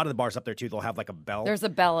a lot of the bars up there too, they'll have like a bell There's a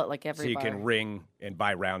bell at like so every you bar. can ring and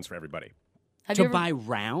buy rounds for everybody. To buy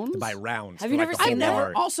rounds? To buy rounds. Have for you like never the whole seen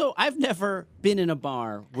that? bar. I've never been in a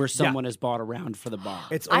bar where someone has bought a round for the bar.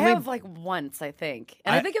 It's I only have like once, I think.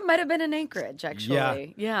 And I think it might have been in Anchorage,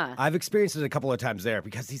 actually. Yeah. I've experienced it a couple of times there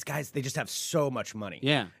because these guys, they just have so much money.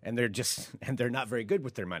 Yeah. And they're not very good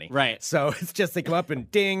with their money. Right. So it's just they come up and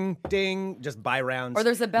ding, ding, just buy rounds. Or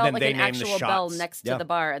there's a bell, then like they an name the actual bell shots. next to the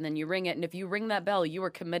bar, and then you ring it. And if you ring that bell, you are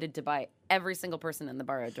committed to buy every single person in the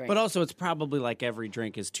bar a drink. But also, it's probably like every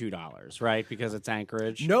drink is $2, right? Because it's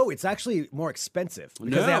Anchorage. No, it's actually more expensive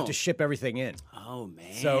because they have to ship everything in. Oh,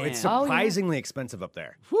 man. So it's surprisingly expensive up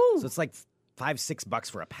there. So it's like $5-6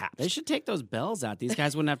 for a Pabst. They should take those bells out. These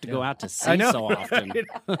guys wouldn't have to go out to sea I know. so often.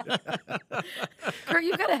 Kurt,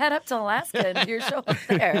 you've got to head up to Alaska and do your show up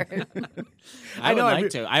there. I would like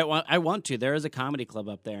to. I want to. There is a comedy club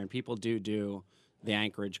up there, and people do the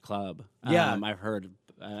Anchorage Club. Yeah. I've heard,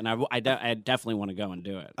 and I definitely want to go and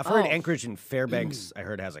do it. I've heard Anchorage and Fairbanks, I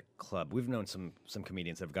heard, has a club. We've known some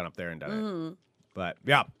comedians that have gone up there and done it. But,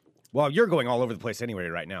 yeah. Well, you're going all over the place anyway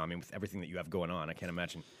right now. I mean, with everything that you have going on, I can't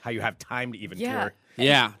imagine how you have time to even tour.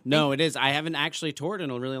 Yeah, no, it is. I haven't actually toured in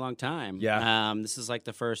a really long time. Yeah. This is like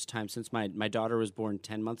the first time since my daughter was born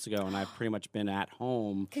 10 months ago, and I've pretty much been at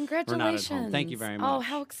home. Congratulations. Or not at home. Thank you very much. Oh,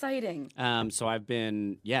 how exciting. So I've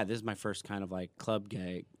been, this is my first kind of like club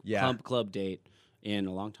date in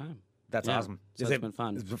a long time. That's awesome. So it's been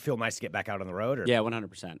fun. Does it feel nice to get back out on the road? Or? Yeah,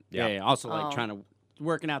 100%. Yeah. Also, like trying to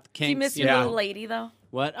working out the kinks. Do you miss your little lady, though?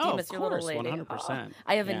 What? Do you Oh, miss of your little course, lady? 100%.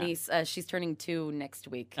 I have a niece. She's turning 2 next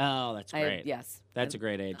week. Oh, that's great. Yes. That's a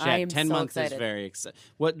great age. I Yeah, am 10 so months excited. is very exciting.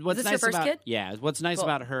 What's Is this nice your first about kid? Yeah, what's nice Cool.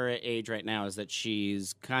 about her age right now is that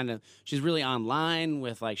she's really online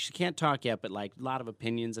with like she can't talk yet, but like a lot of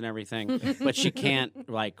opinions and everything, but she can't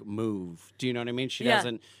like move. Do you know what I mean? She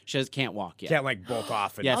can't walk yet. Can't like bolt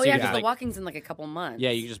off. And, Yeah, Oh, so yeah, you because just, the like- walking's in like a couple months. Yeah,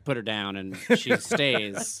 you just put her down and she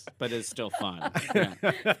stays, but it's still fun. Yeah.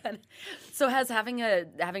 So has having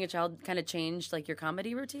a child kind of changed like your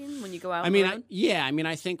comedy routine when you go out? I mean, on the road?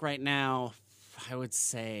 I think right now, I would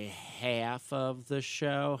say half of the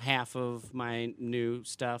show, half of my new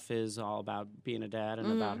stuff is all about being a dad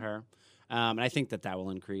and about her. And I think that will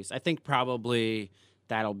increase. I think probably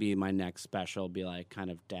that'll be my next special, be like kind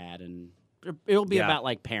of dad, and it'll be about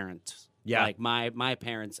like parents. Yeah. Like my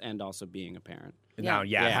parents and also being a parent. Now,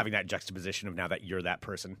 having that juxtaposition of now that you're that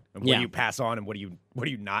person, and what Yeah. do you pass on, and what do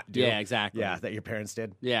you not do? Yeah, exactly. Yeah, that your parents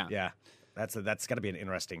did. Yeah. yeah. That's got to be an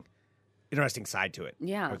interesting side to it.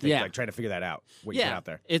 Yeah. I would think, Yeah. like trying to figure that out. What you put out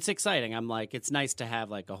there. It's exciting. I'm like, it's nice to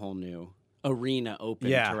have like a whole new arena open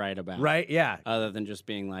to write about. Right? Yeah. Other than just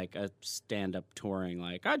being like a stand-up touring,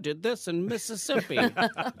 like I did this in Mississippi.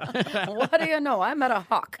 What do you know? I met a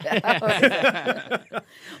hawk.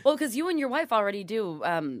 Well, because you and your wife already do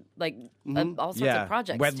all sorts of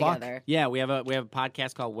projects Wedlock. together. Yeah, we have a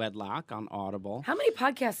podcast called Wedlock on Audible. How many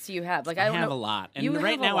podcasts do you have? Like I don't have know. a lot, and You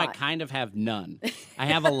right have a now I lot. kind of have none. I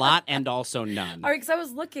have a lot and also none. All right, because I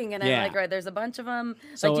was looking and I'm like, right, there's a bunch of them.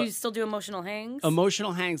 So, like, do you still do emotional hangs?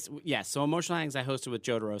 Emotional Hangs, yes. So Emotional Hangs I hosted with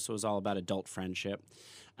Joe DeRosa was all about adult friendship.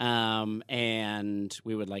 And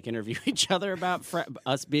we would like interview each other about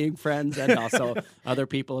us being friends and also other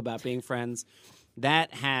people about being friends.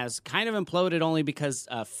 That has kind of imploded only because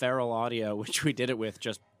Feral Audio, which we did it with,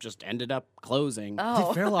 just ended up closing.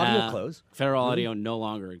 Did Feral Audio close? Feral Audio no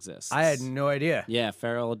longer exists. I had no idea. Yeah,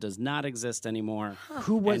 Feral does not exist anymore.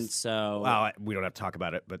 Who was? And so, Wow, we don't have to talk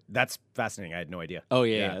about it, but that's fascinating. I had no idea. oh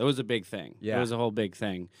yeah, it was a big thing. Yeah. It was a whole big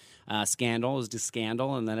thing. Scandal was just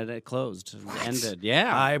Scandal, and then it closed, ended.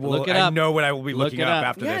 Yeah, I will. Look it I up. know what I will be Look looking it up up.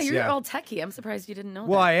 after yeah, this. you're all techie. I'm surprised you didn't know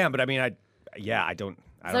Well, that. I am, but I mean, I don't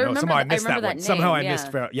I know. remember Somehow I that- I missed that remember one. that Somehow I name, missed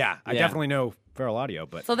yeah. Feral. Yeah, I Yeah. definitely know Feral Audio,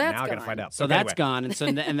 but So that's now I got to gone. find out. So Okay, that's anyway. gone, and so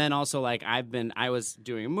and then also like I was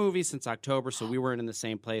doing a movie since October, so we weren't in the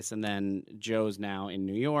same place, and then Joe's now in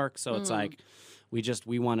New York, so it's like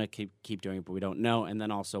we want to keep doing it, but we don't know, and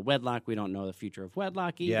then also Wedlock, we don't know the future of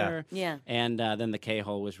Wedlock either. Yeah. And then the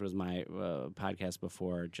K-hole, which was my podcast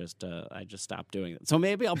before, I just stopped doing it. So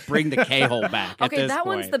maybe I'll bring the K-hole back. Okay, at this that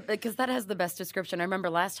point. one's because that has the best description. I remember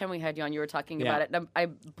last time we had you on, you were talking about it. And I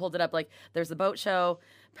pulled it up. Like, there's the boat show,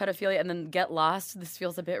 pedophilia, and then Get Lost. This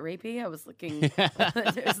feels a bit rapey. I was looking. Is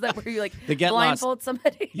that where you like The Get blindfold Lost.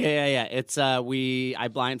 somebody? Yeah. It's I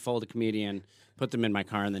blindfold a comedian, put them in my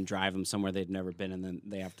car, and then drive them somewhere they'd never been, and then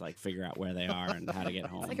they have to like figure out where they are and how to get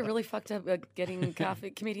home. It's like a really fucked up getting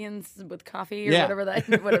comedians with coffee or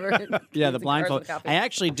whatever. Yeah, the Cars with blindfold. coffee. I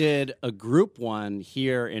actually did a group one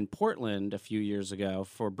here in Portland a few years ago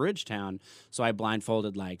for Bridgetown. So I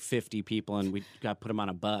blindfolded like 50 people, and we put them on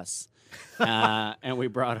a bus, and we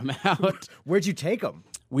brought them out. Where'd you take them?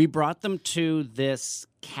 We brought them to this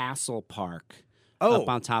castle park up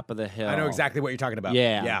on top of the hill. I know exactly what you're talking about.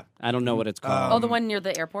 Yeah. I don't know what it's called. the one near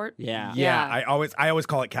the airport? Yeah. I always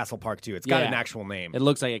call it Castle Park too. It's got an actual name. It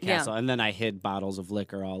looks like a castle. And then I hid bottles of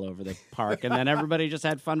liquor all over the park, and then everybody just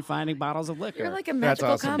had fun finding bottles of liquor. You're like a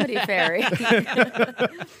magical comedy fairy.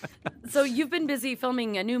 So you've been busy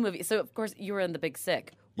filming a new movie. So, of course, you were in The Big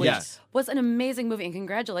Sick, which was an amazing movie, and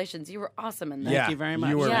congratulations. You were awesome in that. Thank you very much.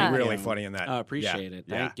 You were Yeah. really funny in that. Oh, appreciate it.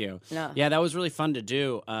 Thank you. Yeah. Yeah, that was really fun to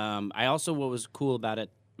do. I also, what was cool about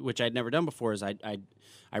it, which I'd never done before, is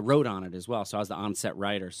I wrote on it as well. So I was the on-set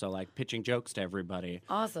writer, so like pitching jokes to everybody.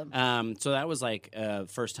 Awesome. So that was like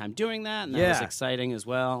first time doing that, and that was exciting as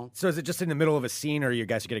well. So is it just in the middle of a scene, or you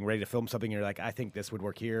guys are getting ready to film something, and you're like, I think this would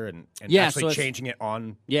work here, and actually changing it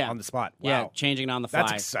on the spot? Wow. Yeah, changing it on the fly.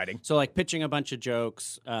 That's exciting. So like pitching a bunch of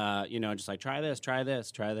jokes, just like try this,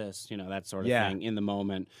 that sort of thing in the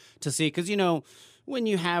moment to see, because when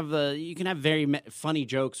you have you can have very funny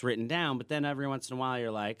jokes written down, but then every once in a while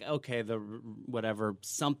you're like, okay,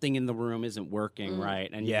 something in the room isn't working right,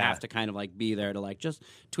 and you have to kind of like be there to like just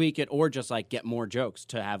tweak it, or just like get more jokes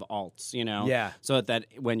to have alts, so that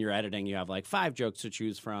when you're editing you have like 5 jokes to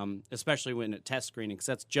choose from, especially when at test screening, because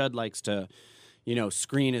that's Judd likes to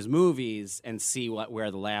screen his movies and see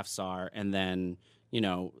where the laughs are, and then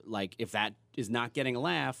like if that is not getting a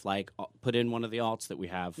laugh, like put in one of the alts that we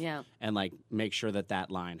have, and like make sure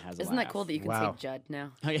that line has a laugh. Isn't that cool that you can say Judd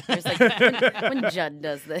now? Oh, yeah. There's like when Judd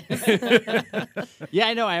does this. Yeah,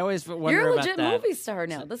 I know. I always wonder You're a about legit that. movie star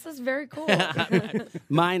now. This is very cool.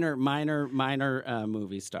 minor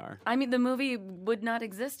movie star. I mean, the movie would not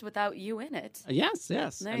exist without you in it. Yes. There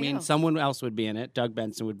I you mean, go. someone else would be in it. Doug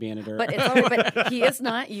Benson would be in it. But it's already, but he is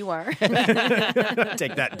not. You are.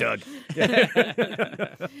 Take that, Doug.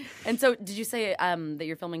 And so, did you say that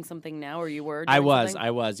you're filming something now, or you were? I doing was.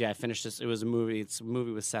 something? Yeah, I finished this. It was a movie. It's a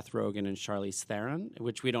movie with Seth Rogen and Charlize Theron,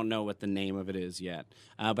 which we don't know what the name of it is yet.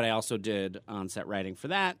 But I also did on-set writing for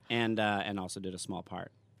that, and also did a small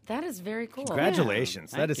part. That is very cool.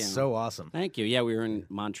 Congratulations. That Thank is you. so awesome. Thank you. Yeah, we were in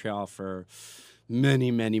Montreal for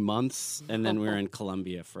many, many months, and then we were in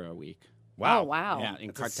Colombia for a week. Wow. Oh, wow. Yeah,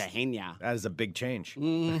 in Cartagena. That is a big change.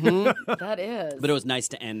 That is. But it was nice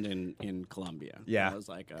to end in Colombia. Yeah. It was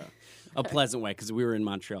like a pleasant way, because we were in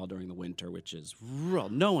Montreal during the winter, which is real.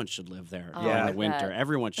 No one should live there Oh, during I the winter. bet.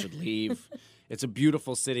 Everyone should leave. It's a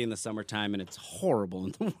beautiful city in the summertime, and it's horrible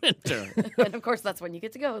in the winter. And of course, that's when you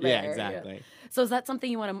get to go there. Yeah, exactly. So is that something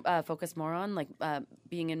you want to focus more on, like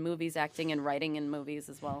being in movies, acting, and writing in movies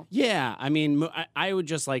as well? Yeah, I mean, I would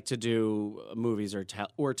just like to do movies or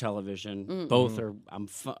television. Both are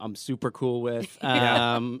I'm super cool with.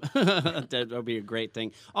 That would be a great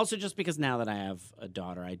thing. Also, just because now that I have a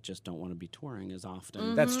daughter, I just don't want to be touring as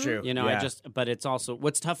often. That's true. But it's also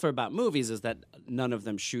what's tougher about movies is that none of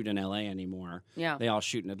them shoot in LA anymore. Yeah. They all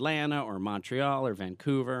shoot in Atlanta or Montreal or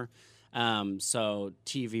Vancouver. So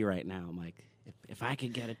TV right now, I'm like, if I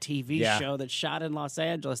could get a TV show that's shot in Los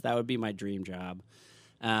Angeles, that would be my dream job.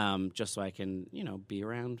 Just so I can, be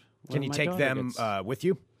around. Can you take them with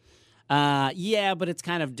you? Yeah, but it's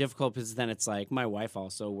kind of difficult because then it's like my wife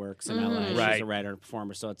also works in LA. Right. She's a writer and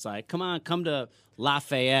performer, so it's like, come to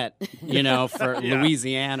Lafayette, for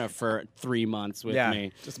Louisiana for 3 months with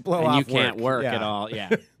me. Just blow and off you can't work Yeah. at all. Yeah,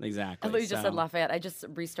 exactly. I thought you just So- said Lafayette. I just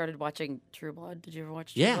restarted watching True Blood. Did you ever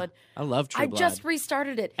watch True Yeah, Blood? I love True Blood. I just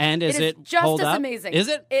restarted it. And is it just hold as up? amazing? Is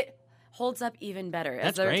it? It holds up even better. As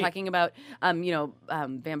That's they were great. talking about,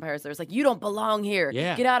 vampires, there's like, you don't belong here.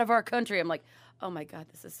 Yeah. Get out of our country. I'm like, oh my God,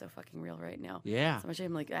 this is so fucking real right now. Yeah. So much.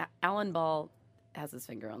 I'm like, Alan Ball has his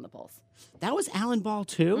finger on the pulse. That was Alan Ball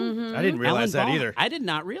too. I didn't realize Alan that Ball? either. I did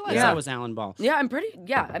not realize Yeah. that was Alan Ball. Yeah, I'm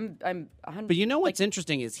 100. But you know what's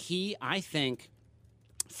interesting is I think,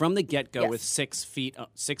 from the get go Yes. with 6 feet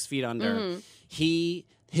under, he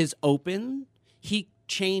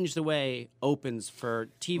changed the way opens for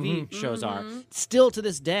TV shows are. Still to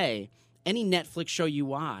this day, any Netflix show you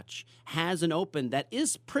watch has an open that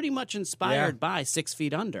is pretty much inspired by 6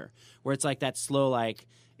 Feet Under, where it's like that slow, like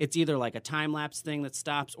it's either like a time lapse thing that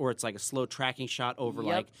stops, or it's like a slow tracking shot over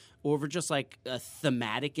over just like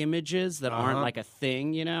thematic images that aren't like a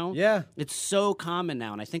thing, Yeah. It's so common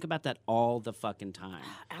now, and I think about that all the fucking time.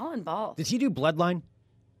 Alan Ball. Did he do Bloodline?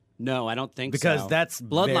 No, I don't think Because so. that's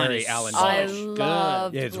Bloodline very is Alan so Ball. I good.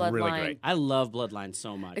 loved Yeah, it's Bloodline. really great. I love Bloodline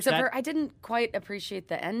so much. Except for I didn't quite appreciate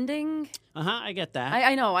the ending. I get that.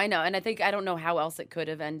 I know, and I don't know how else it could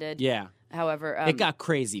have ended. Yeah. However, It got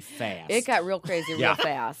crazy fast. it got real crazy real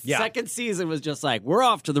fast. Yeah. Second season was just like, we're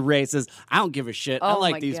off to the races. I don't give a shit. I Oh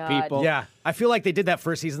like my these God. people. Yeah, I feel like they did that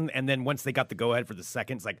first season, and then once they got the go-ahead for the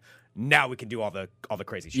second, it's like, now we can do all the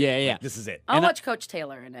crazy shit. Yeah, yeah. Like, this is it. I'll watch Coach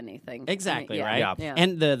Taylor in anything. Exactly, I mean, right? Yeah.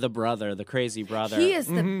 And the brother, the crazy brother. He is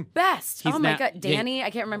the best. He's Oh my now- god, Danny! I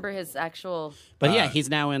can't remember his actual. But yeah, he's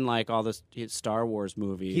now in like all his Star Wars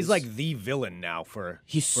movies. He's like the villain now for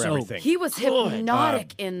so everything. He was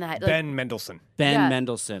hypnotic in that. Like, Ben Mendelsohn. Ben Yeah.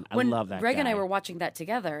 Mendelsohn. I when love that Greg guy. and I were watching that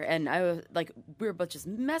together, and I was like, we were both just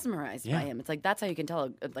mesmerized Yeah. by him. It's like that's how you can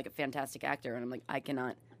tell like a fantastic actor. And I'm like, I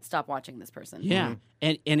cannot stop watching this person. Yeah,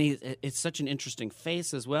 and it's such an interesting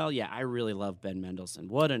face as well. Yeah, I really love Ben Mendelsohn.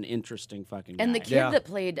 What an interesting fucking guy. And the kid Yeah. that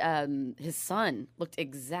played his son looked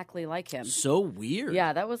exactly like him. So weird.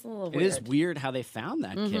 Yeah, that was a little It weird. is weird how they found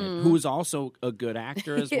that kid, who is also a good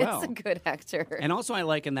actor as He well. is a good actor. And also, I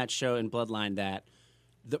like in that show in Bloodline that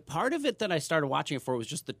the part of it that I started watching it for was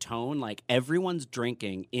just the tone. Like everyone's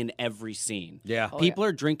drinking in every scene. Yeah. People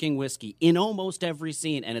are drinking whiskey in almost every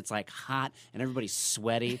scene, and it's like hot and everybody's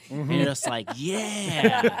sweaty, and you're just like,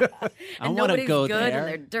 yeah, I and want to nobody's go good, there. and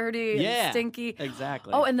they're dirty Yeah, and stinky.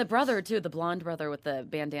 exactly. Oh, and the brother too, the blonde brother with the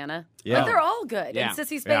bandana. Yeah. Like, they're all good. Yeah. And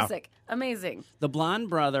Sissy Yeah. Spacek, amazing. The blonde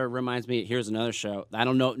brother reminds me. Here's another show. I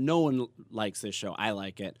don't know. No one likes this show. I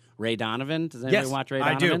like it. Ray Donovan. Does anybody Yes, watch Ray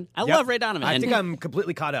I Donovan? do. I Yep. love Ray Donovan. I And- think I'm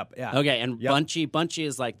completely caught up. Yeah. Okay, and Yep. Bunchy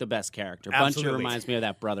is like the best character. Absolutely. Bunchy reminds me of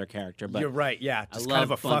that brother character. But You're right. Yeah. I Just love kind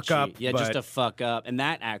of a fuck Bunchy. up. Yeah, but... just a fuck up. And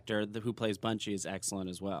that actor who plays Bunchy is excellent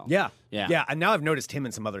as well. Yeah. Yeah. Yeah. And now I've noticed him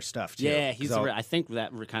in some other stuff too. Yeah, he's. So- I think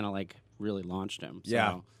that kind of like really launched him. So,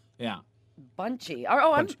 Yeah. yeah. Bunchy.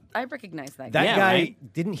 I recognize that guy. that Yeah, guy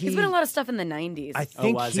right? didn't he? He's been in a lot of stuff in the 90s. I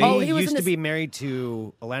think was he, he? Oh, he was used in to this- be married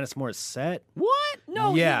to Alanis Morissette. What?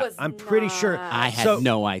 no, yeah, he was I'm pretty sure. not. I had So-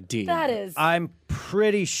 no idea. That is. I'm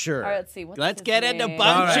pretty sure. All right, let's see. What's Let's his get into name?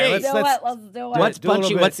 Bunchy. All right, Let's do let's- it. Let's do it. What's do a little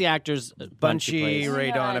Bunchy? bit. What's the actor's Bunchy Bunchy plays? Ray Oh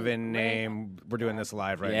my God. Donovan Ray- name. We're doing this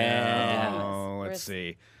live right Yeah. now. Yes. Let's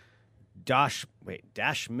see. Dash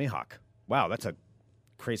Mihawk. Wow, that's a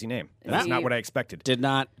crazy name. That's he- not what I expected. Did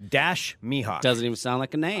not. Dash Mihawk. Doesn't even sound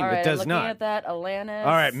like a name. All right, does looking not. at that, Alanis.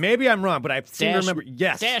 All right, maybe I'm wrong, but I seem to Dash, remember.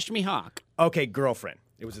 Yes. Dash me hawk. Okay, girlfriend.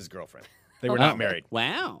 It was his girlfriend. They were Oh. not married.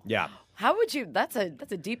 Wow. Yeah. How would you? That's a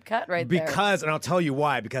deep cut right there. Because, and I'll tell you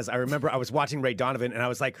why, because I remember I was watching Ray Donovan and I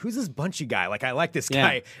was like, who's this Bunchy guy? Like, I like this Yeah.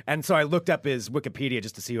 guy. And so I looked up his Wikipedia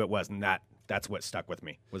just to see who it was, and that's what stuck with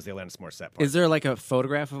me, was the Alanis Morissette part. Is there like a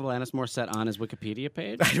photograph of Alanis Morissette on his Wikipedia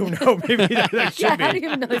page? I don't know. Maybe there should yeah, be. how do you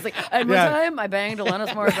even know? He's like, and one Yeah. time I banged Alanis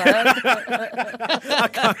Morissette.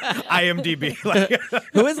 IMDb. Like,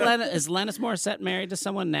 Who is Alanis Morissette married to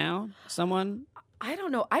someone now? Someone? I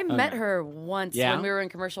don't know. I met her once Yeah? when we were in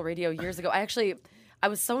commercial radio years ago. I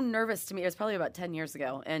was so nervous to meet. It was probably about 10 years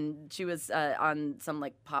ago, and she was on some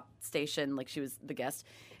like pop station, like she was the guest.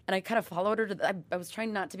 And I kind of followed her to. I was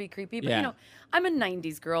trying not to be creepy, but Yeah. you know, I'm a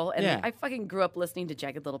 '90s girl, and Yeah. I fucking grew up listening to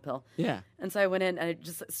Jagged Little Pill. Yeah. And so I went in and I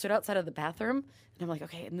just stood outside of the bathroom, and I'm like,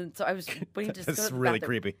 okay. And then so I was waiting to just go That's to the really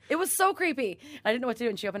bathroom. creepy. It was so creepy. I didn't know what to do,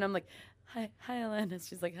 and she opened. I'm like, hi, Alanis.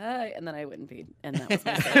 She's like, hi, and then I went and peed, and that was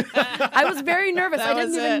my day. I was very nervous. I didn't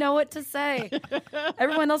was even it. know what to say.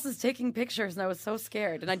 Everyone else is taking pictures, and I was so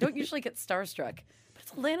scared. And I don't usually get starstruck, but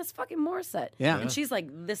it's Alanis fucking Morissette. Yeah. and she's like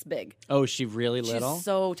this big. Oh, is she really little? She's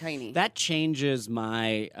so tiny. That changes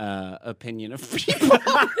my opinion of people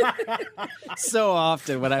so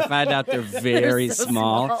often when I find out they're very so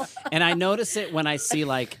small. small. And I notice it when I see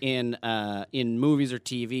like in movies or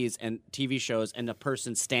TV shows, and a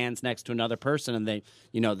person stands next to another person, and they,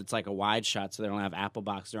 it's like a wide shot, so they don't have apple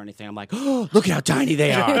boxes or anything. I'm like, oh, look at how tiny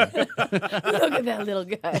they are. Look at that little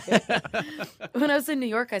guy. When I was in New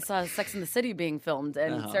York, I saw Sex and the City being filmed,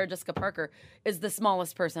 and Sarah Jessica Parker is the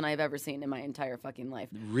smallest person I've ever seen in my entire fucking life.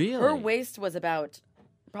 Really? Her waist was about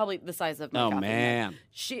probably the size of my Oh, coffee man.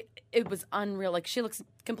 mug. It was unreal. Like, she looks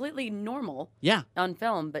completely normal Yeah. on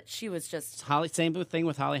film, but she was just Same thing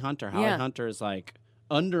with Holly Hunter. Holly Yeah. Hunter is like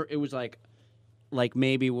it was like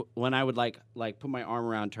maybe when I would like put my arm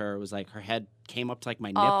around her, it was like her head came up to like my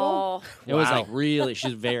nipple. Oh. It was Wow. like really,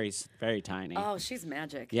 she's very, very tiny. oh, she's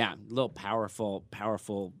magic. Yeah, little powerful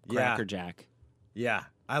crackerjack. yeah.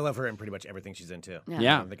 I love her in pretty much everything she's into.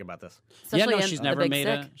 Yeah. I'm thinking about this. Especially in she's The never Big made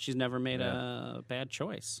Sick. a bad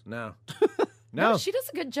choice. No. No, No. she does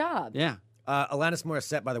a good job. Yeah. Alanis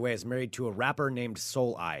Morissette, by the way, is married to a rapper named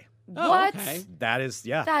Souleye. Oh, What? okay. That is,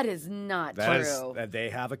 yeah. That is not That is- true. they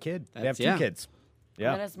have a kid. They have That's- two yeah. kids.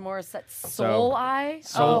 Yeah. Alanis Morissette, Soul Eye.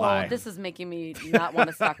 Soul oh, Eye. this is making me not want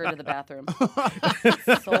to stalk her to the bathroom.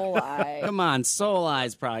 Soul Eye. Come on, Soul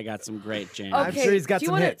Eye's probably got some great jams. Okay. I'm sure he's got do you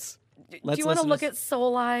some wanna- hits. Do Let's you want to listen look to at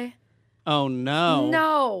Soul Eye? Oh no.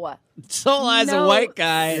 No. Soleye's a No, white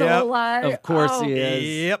guy. Souleye. Of course Oh, he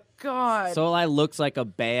is. Yep. God. Souleye looks like a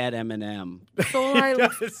bad M&M. Souleye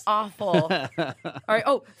looks awful. All right.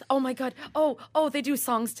 Oh my God. Oh, they do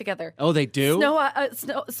songs together. Oh, they do?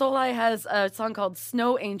 Souleye has a song called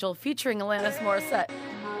Snow Angel featuring Alanis Morissette.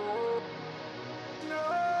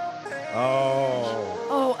 Oh.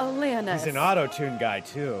 Oh, Alanis. He's an auto-tune guy,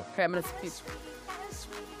 too. Okay, I'm going to speak.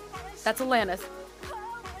 That's Alanis.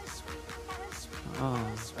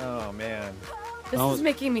 Oh, man. This is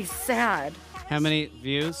making me sad. How many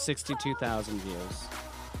views? 62,000 views.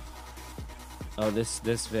 Oh, this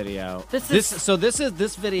video.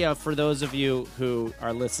 This video for those of you who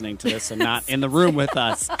are listening to this and not in the room with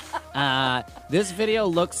us. This video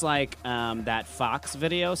looks like that Fox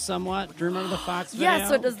video somewhat. Do you remember the Fox video? Yeah,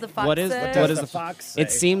 so does the Fox What is the Fox say?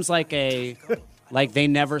 It seems like like they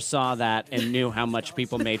never saw that and knew how much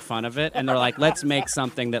people made fun of it, and they're like, let's make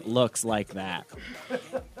something that looks like that.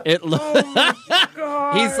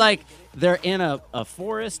 He's like, they're in a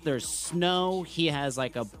forest, there's snow, he has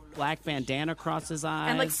like a black bandana across his eyes.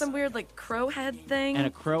 And like some weird like crow head thing. And a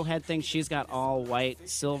crow head thing. She's got all white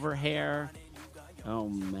silver hair. Oh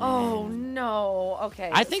man. Oh no. Okay.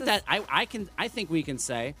 I think I think we can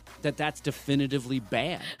say that that's definitively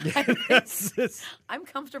bad. I'm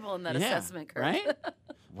comfortable in that assessment, Kurt. Right?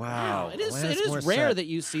 Wow. It is rare that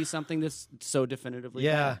you see something that's so definitively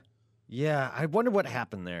bad. Yeah. I wonder what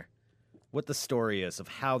happened there. What the story is of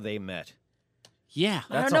how they met. Yeah.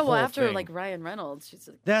 I don't know. Well, after like Ryan Reynolds, she's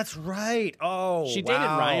like, That's right. Oh, she dated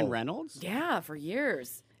Ryan Reynolds? yeah, for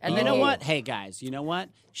years. And You then know what? Hey, guys, you know what?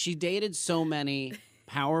 She dated so many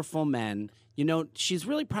powerful men. You know, she's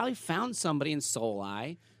really probably found somebody in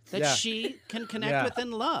Souleye that she can connect with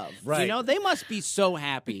and love. Right. You know, they must be so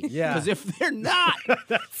happy. Yeah. Because if they're not,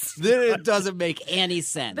 then it doesn't make any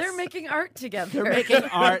sense. they're making art together. They're making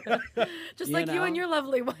art. Just like you and your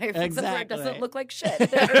lovely wife. Except for it Exactly. doesn't look like shit.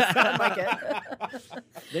 I like it.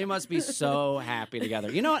 They must be so happy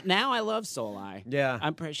together. You know what? Now I love Souleye. Yeah.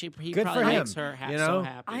 He Good probably for him, makes her you so know?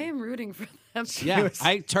 happy. I am rooting for them. Yeah,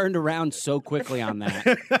 I turned around so quickly on that.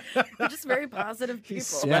 We're just very positive people. He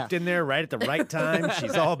swept in there right at the right time.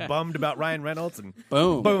 She's all bummed about Ryan Reynolds, and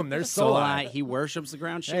Boom. there's Souleye. He worships the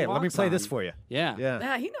ground she Hey, let me walks play on. this for you. Yeah.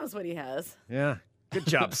 Yeah, he knows what he has. Yeah. Good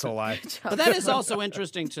job, Souleye. But that is also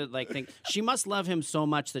interesting to think. She must love him so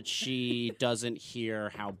much that she doesn't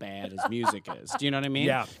hear how bad his music is. Do you know what I mean?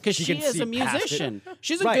 Yeah. Because She she can is see a past it. musician.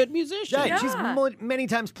 She's a Right. good musician. Yeah, Yeah. she's many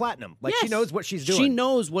times platinum. Like, she Yes. knows what she's doing. She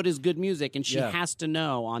knows what is good music, and she Yeah. has to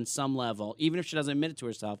know on some level, even if she doesn't admit it to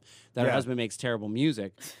herself, that her Yeah. husband makes terrible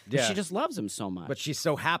music. But Yeah. she just loves him so much. But she's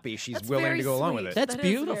so happy, she's That's willing very to go along sweet. with it. That's That is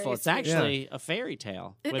beautiful. very It's sweet. actually a fairy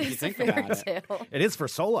tale It if you is think a fairy about it. tale. It is for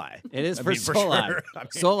Souleye. It is I for mean, for Souleye. sure. I mean,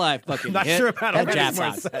 Souleye fucking not hit sure about that Alanis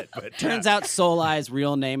jackpot. Morissette, but Turns out Souleye's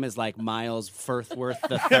real name is like Miles Firthworth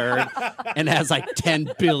III and has like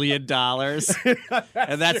 $10 billion.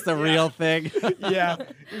 And that's the real thing. yeah,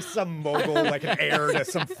 he's some mogul, like an heir to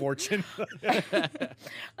some fortune.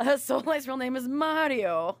 Souleye's real name is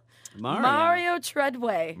Mario. Mario. Mario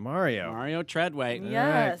Treadway. Mario Treadway.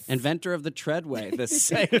 Yes. Inventor of the Treadway.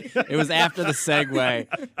 It was after the Segway.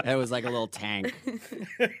 It was like a little tank.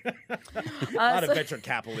 A lot of venture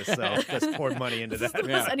capitalists just poured money into that.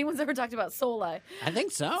 Has anyone's ever talked about Souleye? I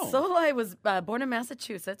think so. Souleye was born in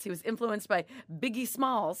Massachusetts. He was influenced by Biggie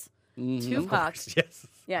Smalls, Tupac. Yes.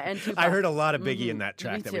 Yeah, and Tupac. I heard a lot of Biggie in that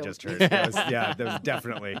track Me that we too. just heard. There was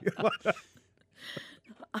definitely.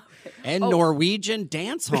 And Norwegian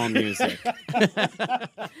dance hall music. Him and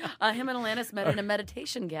Alanis met in a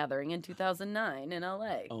meditation gathering in 2009 in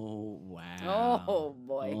L.A. Oh, wow. Oh,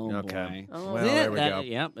 boy. Oh, Okay. boy. Oh. Well, there we go.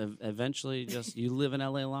 Yep. Eventually, you live in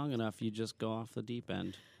LA long enough, you just go off the deep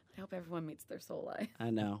end. I hope everyone meets their Souleye. I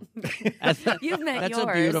know. You've met That's yours.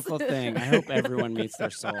 a beautiful thing. I hope everyone meets their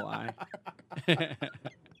Souleye.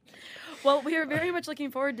 Well, we are very much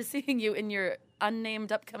looking forward to seeing you in your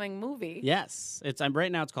unnamed upcoming movie. Yes,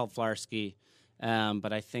 right now it's called Flarsky,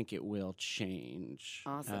 but I think it will change.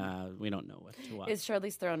 Awesome. We don't know what to watch. Is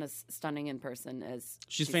Charlize Theron as stunning in person as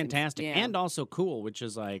She's she seems- fantastic yeah. and also cool, which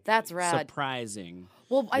is like That's rad. surprising.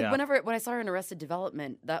 Well, Yeah. when I saw her in Arrested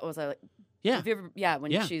Development, that was Yeah. Have you ever,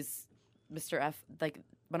 when Yeah. she's Mr. F, like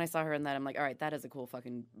when I saw her in that, I'm like, all right, that is a cool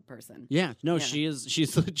fucking person. Yeah, no, Yeah.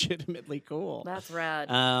 she's legitimately cool. That's rad.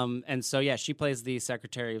 And so she plays the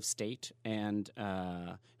Secretary of State and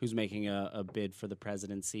who's making a bid for the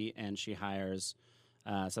presidency, and she hires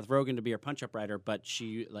Seth Rogen to be her punch-up writer, but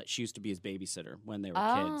she used to be his babysitter when they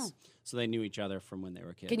were kids, so they knew each other from when they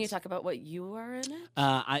were kids. Can you talk about what you are in it?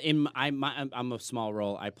 I'm a small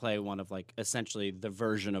role. I play one of essentially the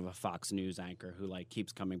version of a Fox News anchor who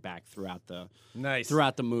keeps coming back throughout the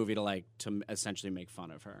movie to essentially make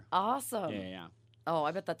fun of her. Awesome. Yeah. Oh,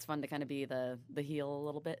 I bet that's fun to kind of be the heel a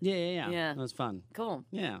little bit. Yeah. That was fun. Cool.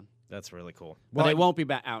 Yeah. That's really cool. But it won't be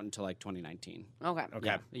out until 2019. Okay.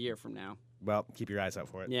 Yeah, a year from now. Well, keep your eyes out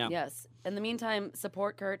for it. Yeah. Yes. In the meantime,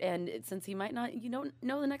 support Kurt, and since he might not, you don't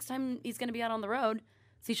know the next time he's going to be out on the road,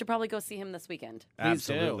 so you should probably go see him this weekend.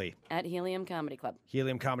 Absolutely. At Helium Comedy Club.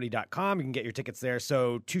 HeliumComedy.com. You can get your tickets there.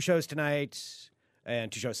 So 2 shows tonight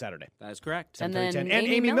and 2 shows Saturday. That is correct. And then 10. And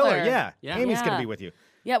Amy Miller. Yeah. Amy's going to be with you.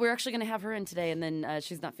 Yeah, we're actually going to have her in today, and then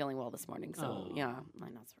she's not feeling well this morning, so I know.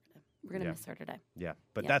 We're going to miss her today. Yeah,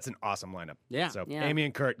 but that's an awesome lineup. Yeah. So Amy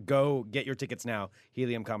and Kurt, go get your tickets now,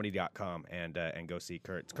 heliumcomedy.com, and go see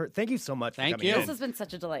Kurt. Kurt, thank you so much for coming in. This has been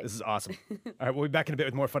such a delight. This is awesome. All right, we'll be back in a bit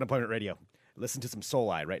with more Fun Employment Radio. Listen to some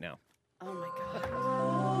Souleye right now. Oh, my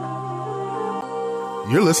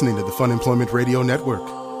God. You're listening to the Fun Employment Radio Network.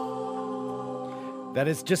 That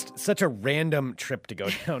is just such a random trip to go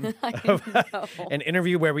down. An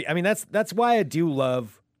interview where that's why I do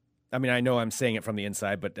love. I know I'm saying it from the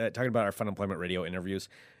inside, but talking about our Fun Employment Radio interviews,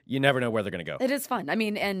 you never know where they're going to go. It is fun.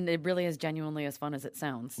 And it really is genuinely as fun as it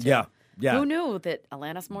sounds, too. Yeah. Who knew that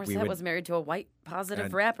Alanis Morissette was married to a white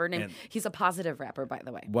positive rapper named... He's a positive rapper, by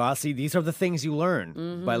the way. Well, see, these are the things you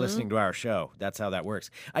learn by listening to our show. That's how that works.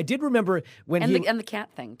 I did remember when and the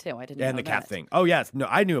cat thing, too. I didn't know that. And the cat thing. Oh, yes. No,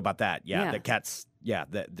 I knew about that. Yeah. The cats... Yeah,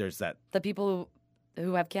 there's that. The people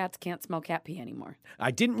who have cats can't smell cat pee anymore.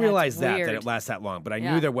 I didn't realize that it lasts that long, but I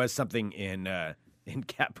knew there was something in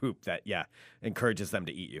cat poop that encourages them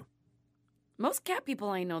to eat you. Most cat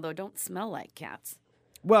people I know though don't smell like cats.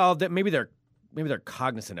 Well, maybe they're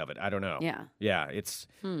cognizant of it. I don't know. Yeah. It's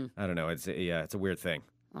I don't know. It's a weird thing.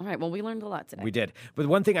 All right. Well, we learned a lot today. We did. But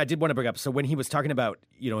one thing I did want to bring up, so when he was talking about,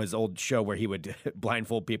 his old show where he would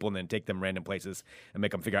blindfold people and then take them random places and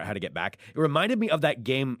make them figure out how to get back, it reminded me of that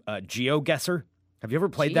game GeoGuessr. Have you ever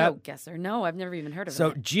played that? GeoGuessr? No, I've never even heard of it.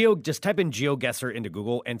 So just type in GeoGuessr into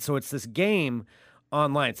Google, and so it's this game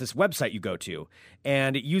online. It's this website you go to,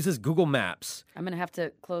 and it uses Google Maps. I'm going to have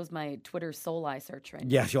to close my Twitter souleye search right now.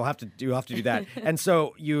 Yes, you'll have to do that. And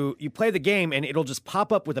so you play the game, and it'll just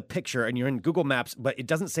pop up with a picture, and you're in Google Maps, but it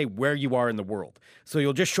doesn't say where you are in the world. So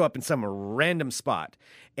you'll just show up in some random spot,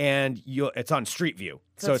 and it's on Street View.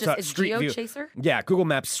 So it's Street View. GeoChaser? Yeah, Google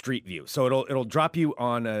Maps Street View. So it'll drop you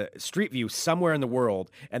on a Street View somewhere in the world,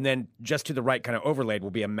 and then just to the right, kind of overlaid,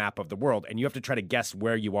 will be a map of the world, and you have to try to guess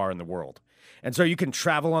where you are in the world. And so you can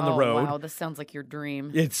travel on the road. Wow, this sounds like your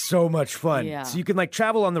dream. It's so much fun. Yeah. So you can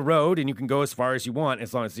travel on the road, and you can go as far as you want,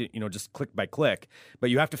 as long as just click by click.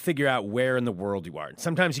 But you have to figure out where in the world you are. And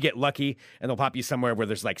sometimes you get lucky, and they'll pop you somewhere where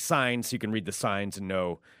there's signs, so you can read the signs and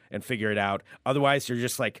know and figure it out. Otherwise, you're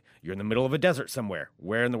just you're in the middle of a desert somewhere.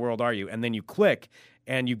 Where in the world are you? And then you click,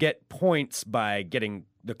 and you get points by getting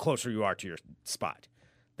the closer you are to your spot.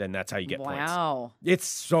 Then that's how you get points. Wow. It's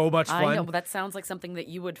so much fun. I know, but that sounds like something that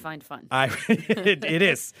you would find fun. It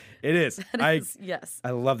is. It is. Yes. I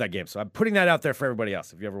love that game. So I'm putting that out there for everybody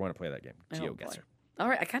else if you ever want to play that game. GeoGuessr. All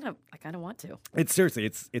right, I kind of want to. It's seriously,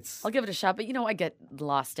 it's. I'll give it a shot, but I get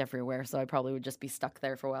lost everywhere, so I probably would just be stuck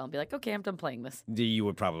there for a while and be like, okay, I'm done playing this. You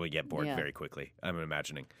would probably get bored very quickly, I'm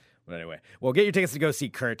imagining. But anyway, well, get your tickets to go see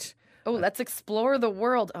Kurt. Oh, let's explore the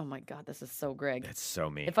world. Oh my God, this is so Greg. It's so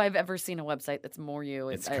me. If I've ever seen a website that's more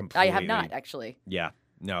you, I have not actually. Yeah.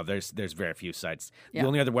 No, there's very few sites. Yeah. The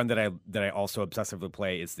only other one that I also obsessively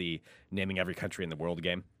play is the naming every country in the world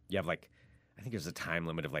game. You have I think there's a time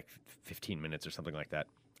limit of 15 minutes or something like that.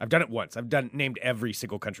 I've done it once. I've named every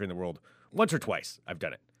single country in the world once or twice. I've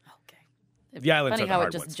done it. Okay. The islands funny are the how hard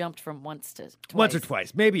it just ones. jumped from once to twice. Once or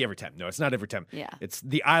twice, maybe every time. No, it's not every time. Yeah. It's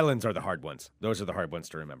the islands are the hard ones. Those are the hard ones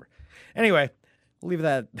to remember. Anyway, we'll leave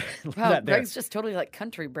that. Wow, that there. Greg's just totally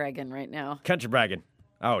country bragging right now. Country bragging.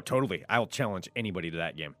 Oh, totally. I'll challenge anybody to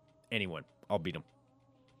that game. Anyone. I'll beat them.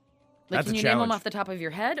 That's Can a you name them challenge. off the top of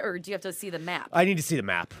your head, or do you have to see the map? I need to see the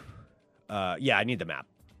map. Yeah, I need the map.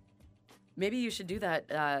 Maybe you should do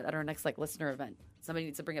that at our next listener event. Somebody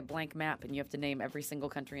needs to bring a blank map, and you have to name every single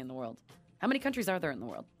country in the world. How many countries are there in the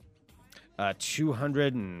world?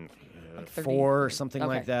 204 or something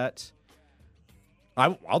like that.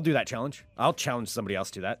 I'll do that challenge. I'll challenge somebody else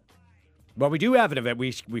to that. Well, we do have an event.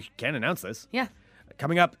 We can announce this. Yeah.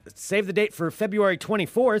 Coming up, save the date for February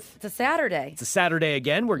 24th. It's a Saturday. It's a Saturday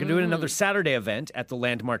again. We're going to do another Saturday event at the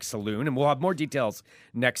Landmark Saloon, and we'll have more details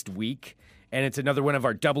next week. And it's another one of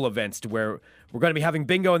our double events to where we're going to be having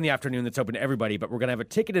bingo in the afternoon that's open to everybody, but we're going to have a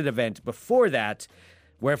ticketed event before that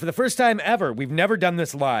where for the first time ever, we've never done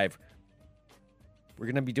this live, we're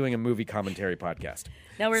going to be doing a movie commentary podcast.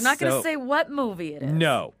 Now, we're not going to say what movie it is.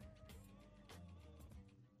 No.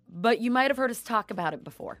 But you might have heard us talk about it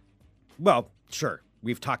before. Well, sure.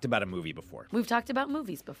 We've talked about a movie before. We've talked about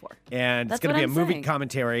movies before. And it's going to be a movie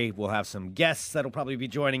commentary. We'll have some guests that'll probably be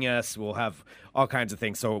joining us. We'll have all kinds of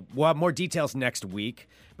things. So we'll have more details next week.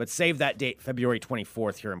 But save that date, February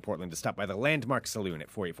 24th here in Portland, to stop by the Landmark Saloon at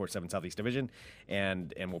 4847 Southeast Division.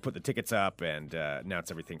 And we'll put the tickets up and announce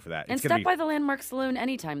everything for that. And stop by the Landmark Saloon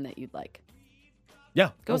anytime that you'd like. Yeah.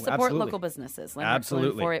 Go support absolutely. Local businesses. Landmark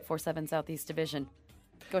Saloon, 4847 Southeast Division.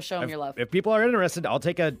 Go show them your love. If people are interested, I'll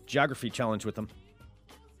take a geography challenge with them.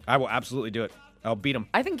 I will absolutely do it. I'll beat them.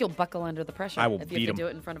 I think you'll buckle under the pressure. I will if beat you have them. to do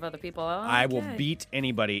it in front of other people. Oh, I will beat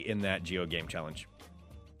anybody in that Geo Game Challenge.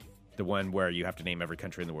 The one where you have to name every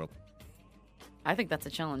country in the world. I think that's a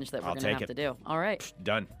challenge that we're going to have to do. All right.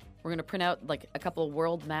 Done. We're going to print out like a couple of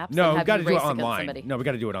world maps. No, and we've got to do it race against online. somebody. No, we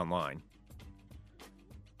got to do it online.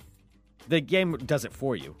 The game does it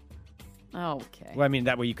for you. Okay. Well, I mean,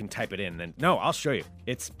 that way you can type it in. And no, I'll show you.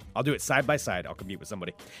 I'll do it side by side. I'll compete with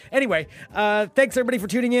somebody. Anyway, thanks everybody for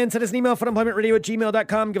tuning in. Send us an email,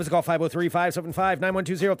 funemploymentradio@gmail.com. Give us a call,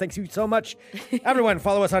 503-575-9120. Thanks you so much. Everyone,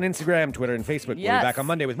 follow us on Instagram, Twitter, and Facebook. We'll be back on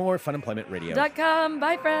Monday with more Fun Employment Radio. .com.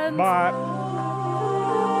 Bye, friends. Bye.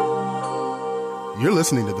 You're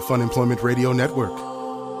listening to the Fun Employment Radio Network.